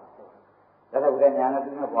ဘွားဒါတော့ဘယ်ညာနဲ့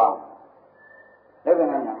သူနဲ့ဘွားလည်းပဲ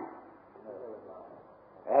ညာ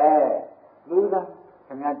လူသားခ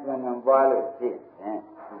င်ဗျာကျွမ်းကျွမ်းပွားလို့ရှိရင်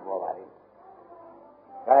သူပေါ်ပါလိမ့်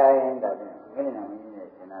ခိုင်းတော့မင်းနဲ့မင်းနဲ့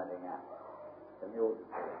ရှင်းသားတွေကတစ်မျိုး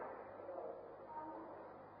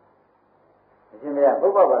အရှင်ဘုရားဘု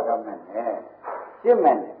ဗ္ဗဘာကမဲ့နဲ့ရှင်း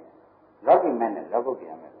မဲ့နဲ့လောကီမဲ့နဲ့လောကုတ္တ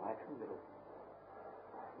ရာမဲ့ဘာထူးတယ်လို့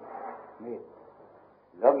မေး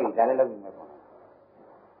လောကီဒါလည်းလောကီမဲ့ပေါ့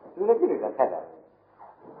သူလည်းပြည့်တယ်ဆက်တာ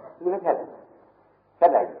သူလည်းဖြတ်တယ်ဆ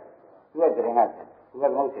က်တယ်သူကတရင်ကဆက်သူက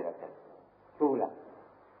ငုတ်စီတာဆက်ထူးလား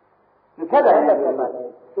သူဖြတ်တယ်ဆက်တယ်ရှင်း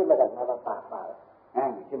မဲ့ကငါးပါးပါ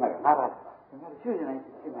ရှင်းမဲ့ကငါးပါးရှင်းနေရှ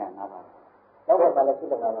င်းမဲ့ငါးပါးလောကပါလည်းရှ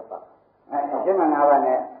င်းမဲ့ငါးပါးပါရှင်းမဲ့ငါးပါး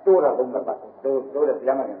နဲ့တိုးတော့ဘုံပါတိုးတယ်ပြ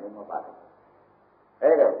န်မကဘုံပါ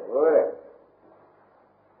အဲ့တော့ဘိုးတဲ့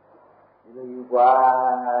ဒီလိုယူกว่า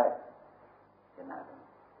ရှင်းတာ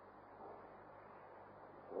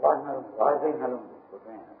ဝါနာဝါစိတ်နှလုံးကိုတွ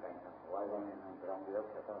င်းအတိုင်းဝါစိတ်နှလုံးကြောင့်ဒီလို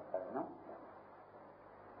ဖြစ်တော့တယ်နော်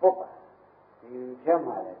ပုတ်ပါဒီထဲ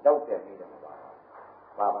မှာလည်းတောက်တယ်ပြီးတော့ပါ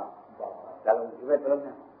ဒါလုံးဒီဘက်တလုံး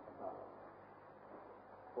နဲ့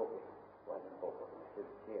ပုတ်ဝါစိတ်ပုတ်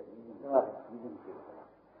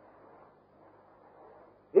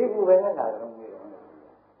ဒီကူပဲနဲ့လာတော့ပြီးတော့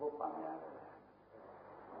ပုတ်ပါများတယ်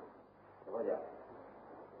ဘောကြ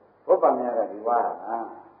ပုတ်ပါများကဒီဝါဟာ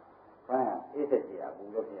ဘယ်အေးသက်ကြီးအပူ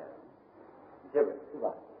လို့ပြရတယ်ဖြစ်ပဲသူ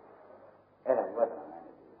ပါအဲ့ဒါဝိပဿနာနဲ့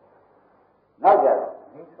နောက်ကြတော့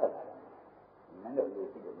မိဆွတ်လာတယ်မင်းတို့လူ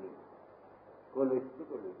ရှိတယ်မိကိုလူရှိ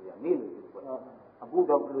ကိုလူရှိရမိလူရှိပေါ့အပူ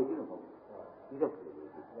တော့လူရှိလို့မဟုတ်ဘူးဒီတော့လူ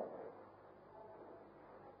ရှိ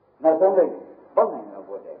နောက်ဆုံးလိုက်ပေါ့နိုင်တော့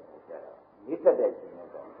ပေါ်တယ်ကြတော့မိဆွတ်တဲ့အချိန်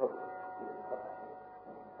တော့ထုတ်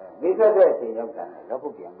မိဆွတ်တဲ့အချိန်ရောက်တာနဲ့လောကု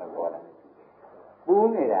တ္တရာမဲ့ပေါ်လာတယ်ပူး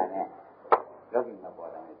နေတာနဲ့လောကီမဲ့ပေါ်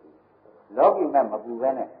လာတယ်လောကီမဲ့မပူဘဲ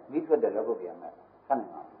နဲ့မိထွက်တဲ့လောကုတ္တရာမဲ့ဆက်နေ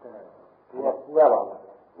မှာပူရပါဘူး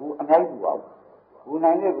ပူအများကြီးပူပါဘူးပူ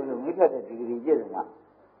နိုင်တဲ့ကုလို့မိထွက်တဲ့ဒီဂရီပြည့်စုံမှာ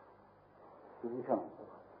သူပြီးဆုံး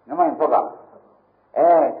နမိုင်းဖောက်ကခ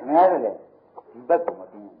င်ဗျားတို့လေဒီဘက်ကမ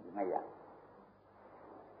တင်းဒီမဲ့ရ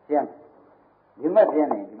ရှင်းဒီမဲ့ပြင်း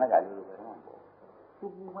နေဒီမဲ့ကလူလိုပဲတော့ပေါ့သူ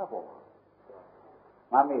ပူမဲ့ပေါ့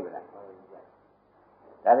မမေ့ဗလားဒါ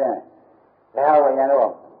ပြန်ဘယ်ဟာဝရံတော့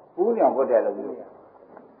ပူးညောင်ဖို့တဲ့လို့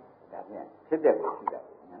ဒါပြန်ဖြစ်တဲ့ကိုရှိတာ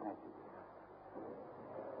ညာနဲ့ရှိ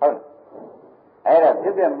ဟုတ်အဲ့ဒါဖြ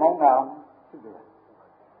စ်တဲ့မောင်းတာရှိတယ်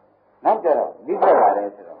နောက်ကြတော့လိဖက်လာတယ်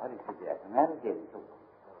ဆိုတော့ဟောဒီဖြစ်တဲ့ငါးကြည့်ထု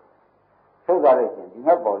တ်သွားလို့ရှိရင်ဒီ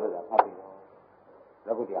မဲ့ပေါ်လို့တာမှတ်ပြီးတော့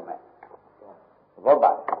လောကုတ္တရာမဲ့ဘော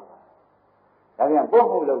ပါဒါပြန်ပို့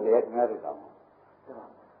မှုလုပ်တယ်ခင်ဗျားတို့တော့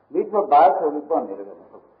လိဖက်ပါဆိုပြီးပေါ့နေလို့မ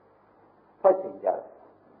ဟုတ်ဖတ်ချင်ကြတယ်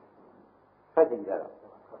ဖတ်ချင်ကြတော့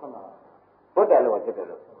ဘုဒ္ဓလောဖြစ်တယ်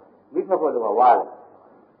လို့မိဖက်ဖို့လောဝါတယ်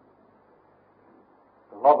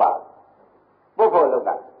ဘောပါပုတ်ဖို့လောက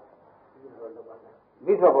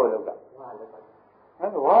မိဖက်ဖို့လောက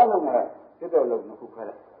ဝါလုံးနဲ့ဖြစ်တော့လို့ခုခါ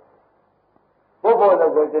တယ်ပုတ်ဖို့လော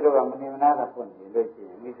ကဖြစ်တော့မနေမနာတာဖွင့်နေလို့ရှိ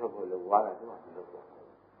ရင်မိဖက်ဖို့လောဝါတာတော့လို့ပေါ့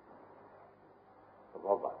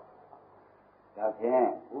ဘောပါဒါဖြင့်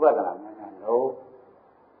ဥပဒနာများများလို့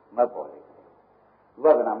မပေါ်လေဥပ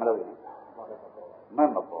ဒနာမလုပ်ရင်မ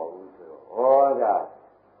မပေါ်ဘူးဆိုတော့ဩဒါ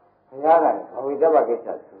ဘုရားကဘဝိတ္တဘကိစ္စ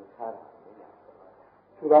သူထားတာ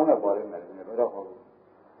သူတော်နဲ့ပေါ်လိမ့်မယ်ဘယ်တော့ဟုတ်ဘူး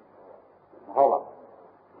မဟုတ်ပါ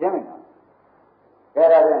ကျင်းမလားအဲ့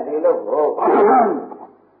ဒါဖြင့်ဒီလို့ကိုလော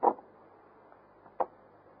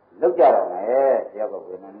က်ကြတော့မယ်တရားက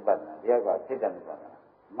ဝေဒနာနုပါဒနာတရားကစိတ်တနုပါဒနာ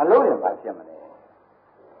မလို့ရင်ဘာဖြစ်မလဲ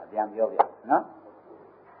အပြန်ပြောပြနော်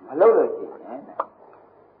မလို့လို့ရှိရင်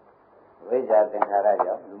ဝိဇ္ဇာသင်္ခါရ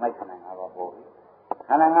ကြောင့်လူမိုက်ခန္ဓာ၅ပါးပေါ်ပြီခ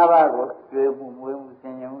န္ဓာ၅ပါးကိုကျွေးမှုမွေးမှုဆ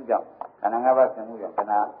င်ញင်မှုကြောင့်ခန္ဓာ၅ပါးဆင်မှုကြောင့်ခန္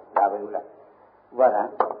ဓာလာပြီလားဥပါဒံ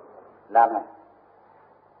လာမယ်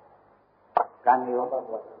ကံရော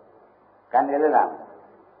ကံတယ်လည်းလာမယ်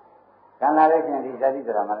ကံလာတဲ့ချင်းဒီဇာတိသ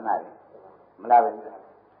ရမရဏတွေမလာဘူး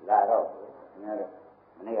လာတော့နည်းတော့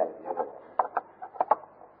မနေ့ကပြောတယ်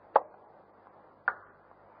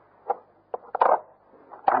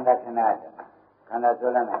ခန္ဓာခန္ဓာခန္ဓာဆွဲ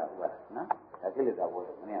လန်းတာကဥပါဒနော်ဒါကိလေသာဘု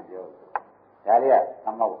ရားမင်းကပြောဒါတွေကသ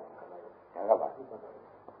မဟုတ်ဒါကပါဒါလေးကို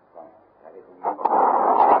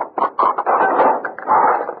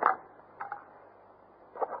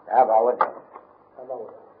ဒါဘာဝတ္တသမဟု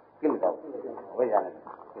တ်ကိလေသာဝိဇ္ဇာနဲ့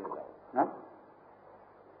ကိလေသာနော်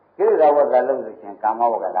ကိလေသာဝတ္တလို့ဆိုရင်ကာမ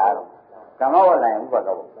ဝတ္တလားတော့ကာမဝတ္တရင်ဥပက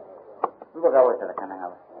ဝတ္တဆိုတာခန္ဓာ၅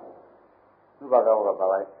ပါးဥပ ပကောကပါပါ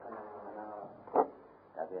လေ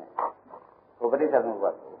ဒါဖြင့်ကိုပဋိသမှုက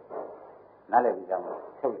နားလည်ပြီးသားမဟုတ်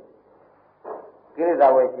ထုတ်ကိလေသာ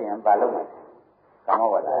ဝယ်ရှိရင်ဘာလုပ်မှာကာမ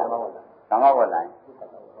ဝတ္တကာမဝတ္တဒါ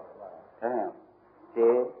နဲ့ဒီ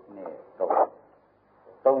နဲ့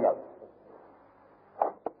3ယောက်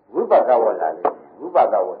ဝိပကဝတ္တလေးဝိပ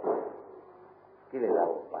ကဝတ္တကိလေသာ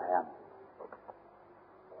ကိုပါရမယ်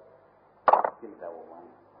ကိလေသာကိုဝမ်း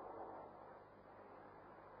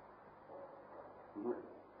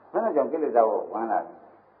ဘယ်နဲ့ကြောင့်ကိလေသာကိုဝမ်းလာလဲ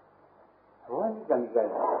ဝမ်းကြံကြတယ်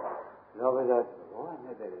လောဘသောဝမ်း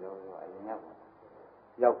နဲ့တဲ့လောဘသောအရင်ရော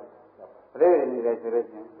က်ပြိဋိနေတယ်ဆိုလို့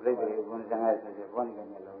ချင်းပြိဋိတွေဘုန်းစံရဆိုဘုန်းကြီးက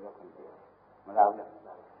နေလောရောက်ခွင့်ပြုမလားဘူး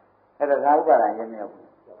အဲ့ဒါသာဥပါဒံရင်းမရောက်ဘူး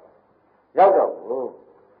ရောက်တော့ဘူး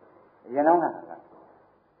အရင်တော့က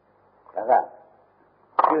ဒါက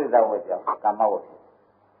ကိလေသာဝတ်ကြောင့်ကာမဝတ်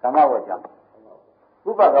ကာမဝတ်ကြောင့်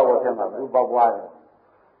ဥပကဝတ်ဖြစ်မှာဘူးပေါပွားတယ်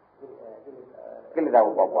ကိလေသာ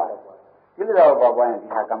ကိုပေါပွားကိလေသာကိုပေါပွားရင်ဒီ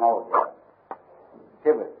ဟာကာမဝတ်ဖြ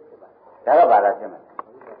စ်ပဲဒါကဘာသာဖြစ်မှာ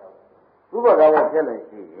ဥပကဝတ်ဖြစ်လို့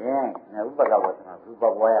ရှိရင်ဥပကဝတ်မှာဘူး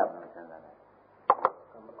ပေါပွားရမှာစဉ်းစားတယ်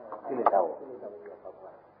ကိလေသာကို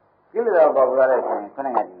ကိလေသာကိုပေါပွားလိုက်ရင်ခဏ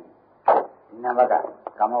ကဒီနံပါတ်က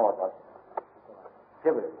ကာမဝတ်တော့ဖြ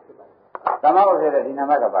စ်ပဲကာမဝတ်ဖြစ်တဲ့ဒီနံ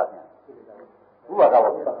ပါတ်ကဘာဖြစ်ဥပကဝ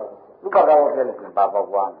တ်ဖြစ်ဥပကဝတ်ဖြစ်လို့ရှိရင်ဘာပေါ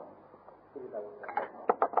ပွားလဲ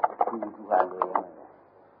သူက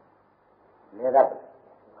လေရတယ်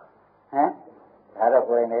ဟမ်ဒါတော့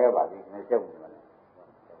ကိုယ်နေရပါပြီမရှုပ်ဘူး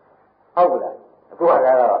လားဟုတ်ကဲ့အခုက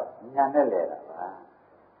တော့ညာနဲ့လဲတာပါ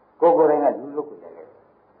ကိုယ်ကလူလုတ်ကိုလဲလဲ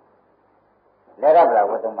ရပါလား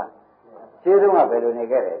ဝတ္တမရှင်းဆုံးကဘယ်လိုနေ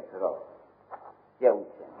ခဲ့တယ်ဆိုတော့ကြက်ဥ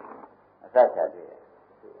ချင်းအသက်ချတယ်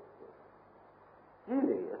ကြီး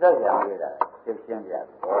လေအသက်ချရတာသိရှင်းပြတယ်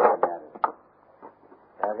ဟောများတယ်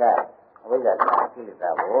ဒါကအဝိဇ္ဇာကိလေသာ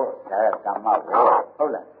ဘောဒါကကာမဘောဟု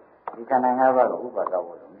တ်လားဒီခန္ဓာ၅ပါးကိုဥပါဒ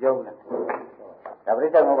ဘောလို့ပြောဘူးလားဒါပြိ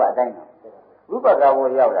ဿမောဘအတိုင်းတော့ဥပါဒဘော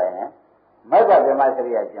ရောက်လာရင်မဂ္ဂဗေမစ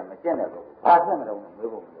ရိယကျင့်မကျင့်တဲ့ကောဘာဖြစ်မလို့မေး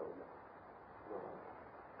ဖို့မလိုဘူး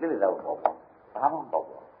ကိလေသာကိုပေါ့ဘာမှမပေါ့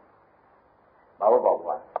ဘူးဘာလို့ပေါ့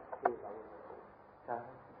ကွာ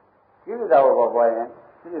ကိလေသာကိုပေါ့ပွားရင်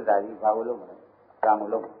ကိလေသာကြီးဘာလို့လုပ်မလဲကာမ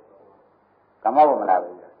လို့ကာမဘောမလာ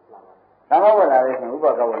ဘူးကာမဘောလာလို့ရှင်ဥ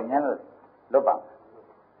ပါကဝဉာဏ်လို့လွတ်ပါ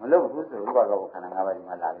မလွတ်ဘူးဆိုဥပါကဝခန္ဓာ၅ပါးဒီ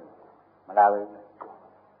မှာလာပြီမလာဘူး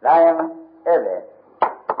လာရင်အဲ့လေ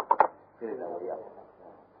ကိလေသာဝရောက်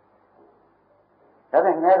ဒါ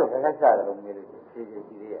နဲ့ငဲလို့ဘယ်ကစားတယ်လို့မေးလို့ဖြည်းဖြည်း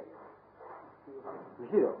ကြည့်ရမ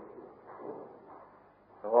ရှိတော့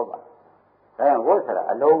ဘောပါဒါရင်ဝတ်ဆိုတာ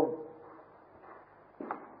အလုံး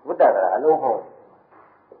ဝတ္တကအလုံးဟုတ်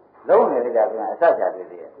လုံးနေတဲ့ကြပြန်အစချတွေ့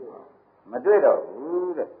သေးရဲ့မတွေ့တော့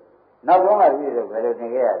ဘူးတဲ့နောက်ဆုံးကပြည့်တော့ဘယ်လိုနေ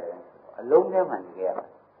ခဲ့ရလဲအလုံးထဲမှာနေခဲ့ရပါ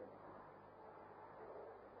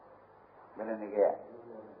ဘယ်လိုနေခဲ့ရ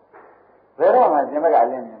ဘယ်တော့မှဇင်မကအ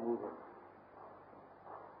လင်းမြင်ဘူး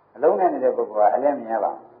အလုံးနဲ့နေတဲ့ပုဂ္ဂိုလ်ကအလင်းမြင်ရ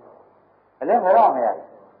ပါအလင်းဘယ်တော့မှမရ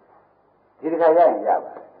ဒီတစ်ခါရရင်ရ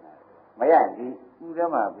ပါတယ်မရရင်ဒီဥထဲ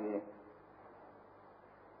မှာပြီး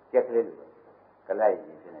ကြက်ကလေးကလိုက်ရ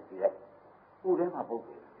င်ဖြစ်နေကြည့်လိုက်ဥထဲမှာပုဂ္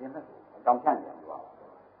ဂိုလ်ဇင်မကိုတောင်ချန့်ကြံသွား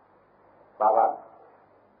ပါပါ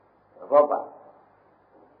ဘောပါ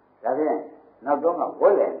ဒါဖြင့်နောက်တော့ကဝ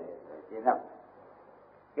က်လည်းရှင်းတော့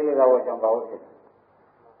ကိလေသာဝကြောင့်ဘာလို့ဖြစ်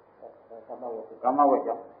လဲကာမဝ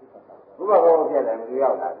ကြောင့်ဥပဘောဖြစ်တယ်လူ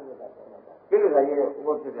ရောက်လာကိလေသာကြီးရဲ့ဥပ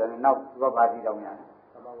ဖြစ်တယ်နောက်ဥပပါတိတောင်းရတယ်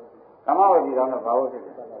ကာမဝတိတောင်းတော့ဘာလို့ဖြစ်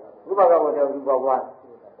လဲဥပဘောကြောင့်ဥပဘွား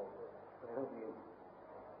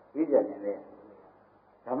ပြီးကြတယ်လေ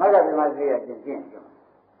ဓမ္မကပြမစေရကျင့်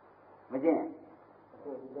မကျင့်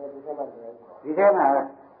ဒီထဲမှာ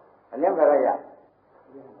အလင်းကြရ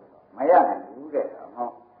မရနိုင်ဘူးတဲ့ဟော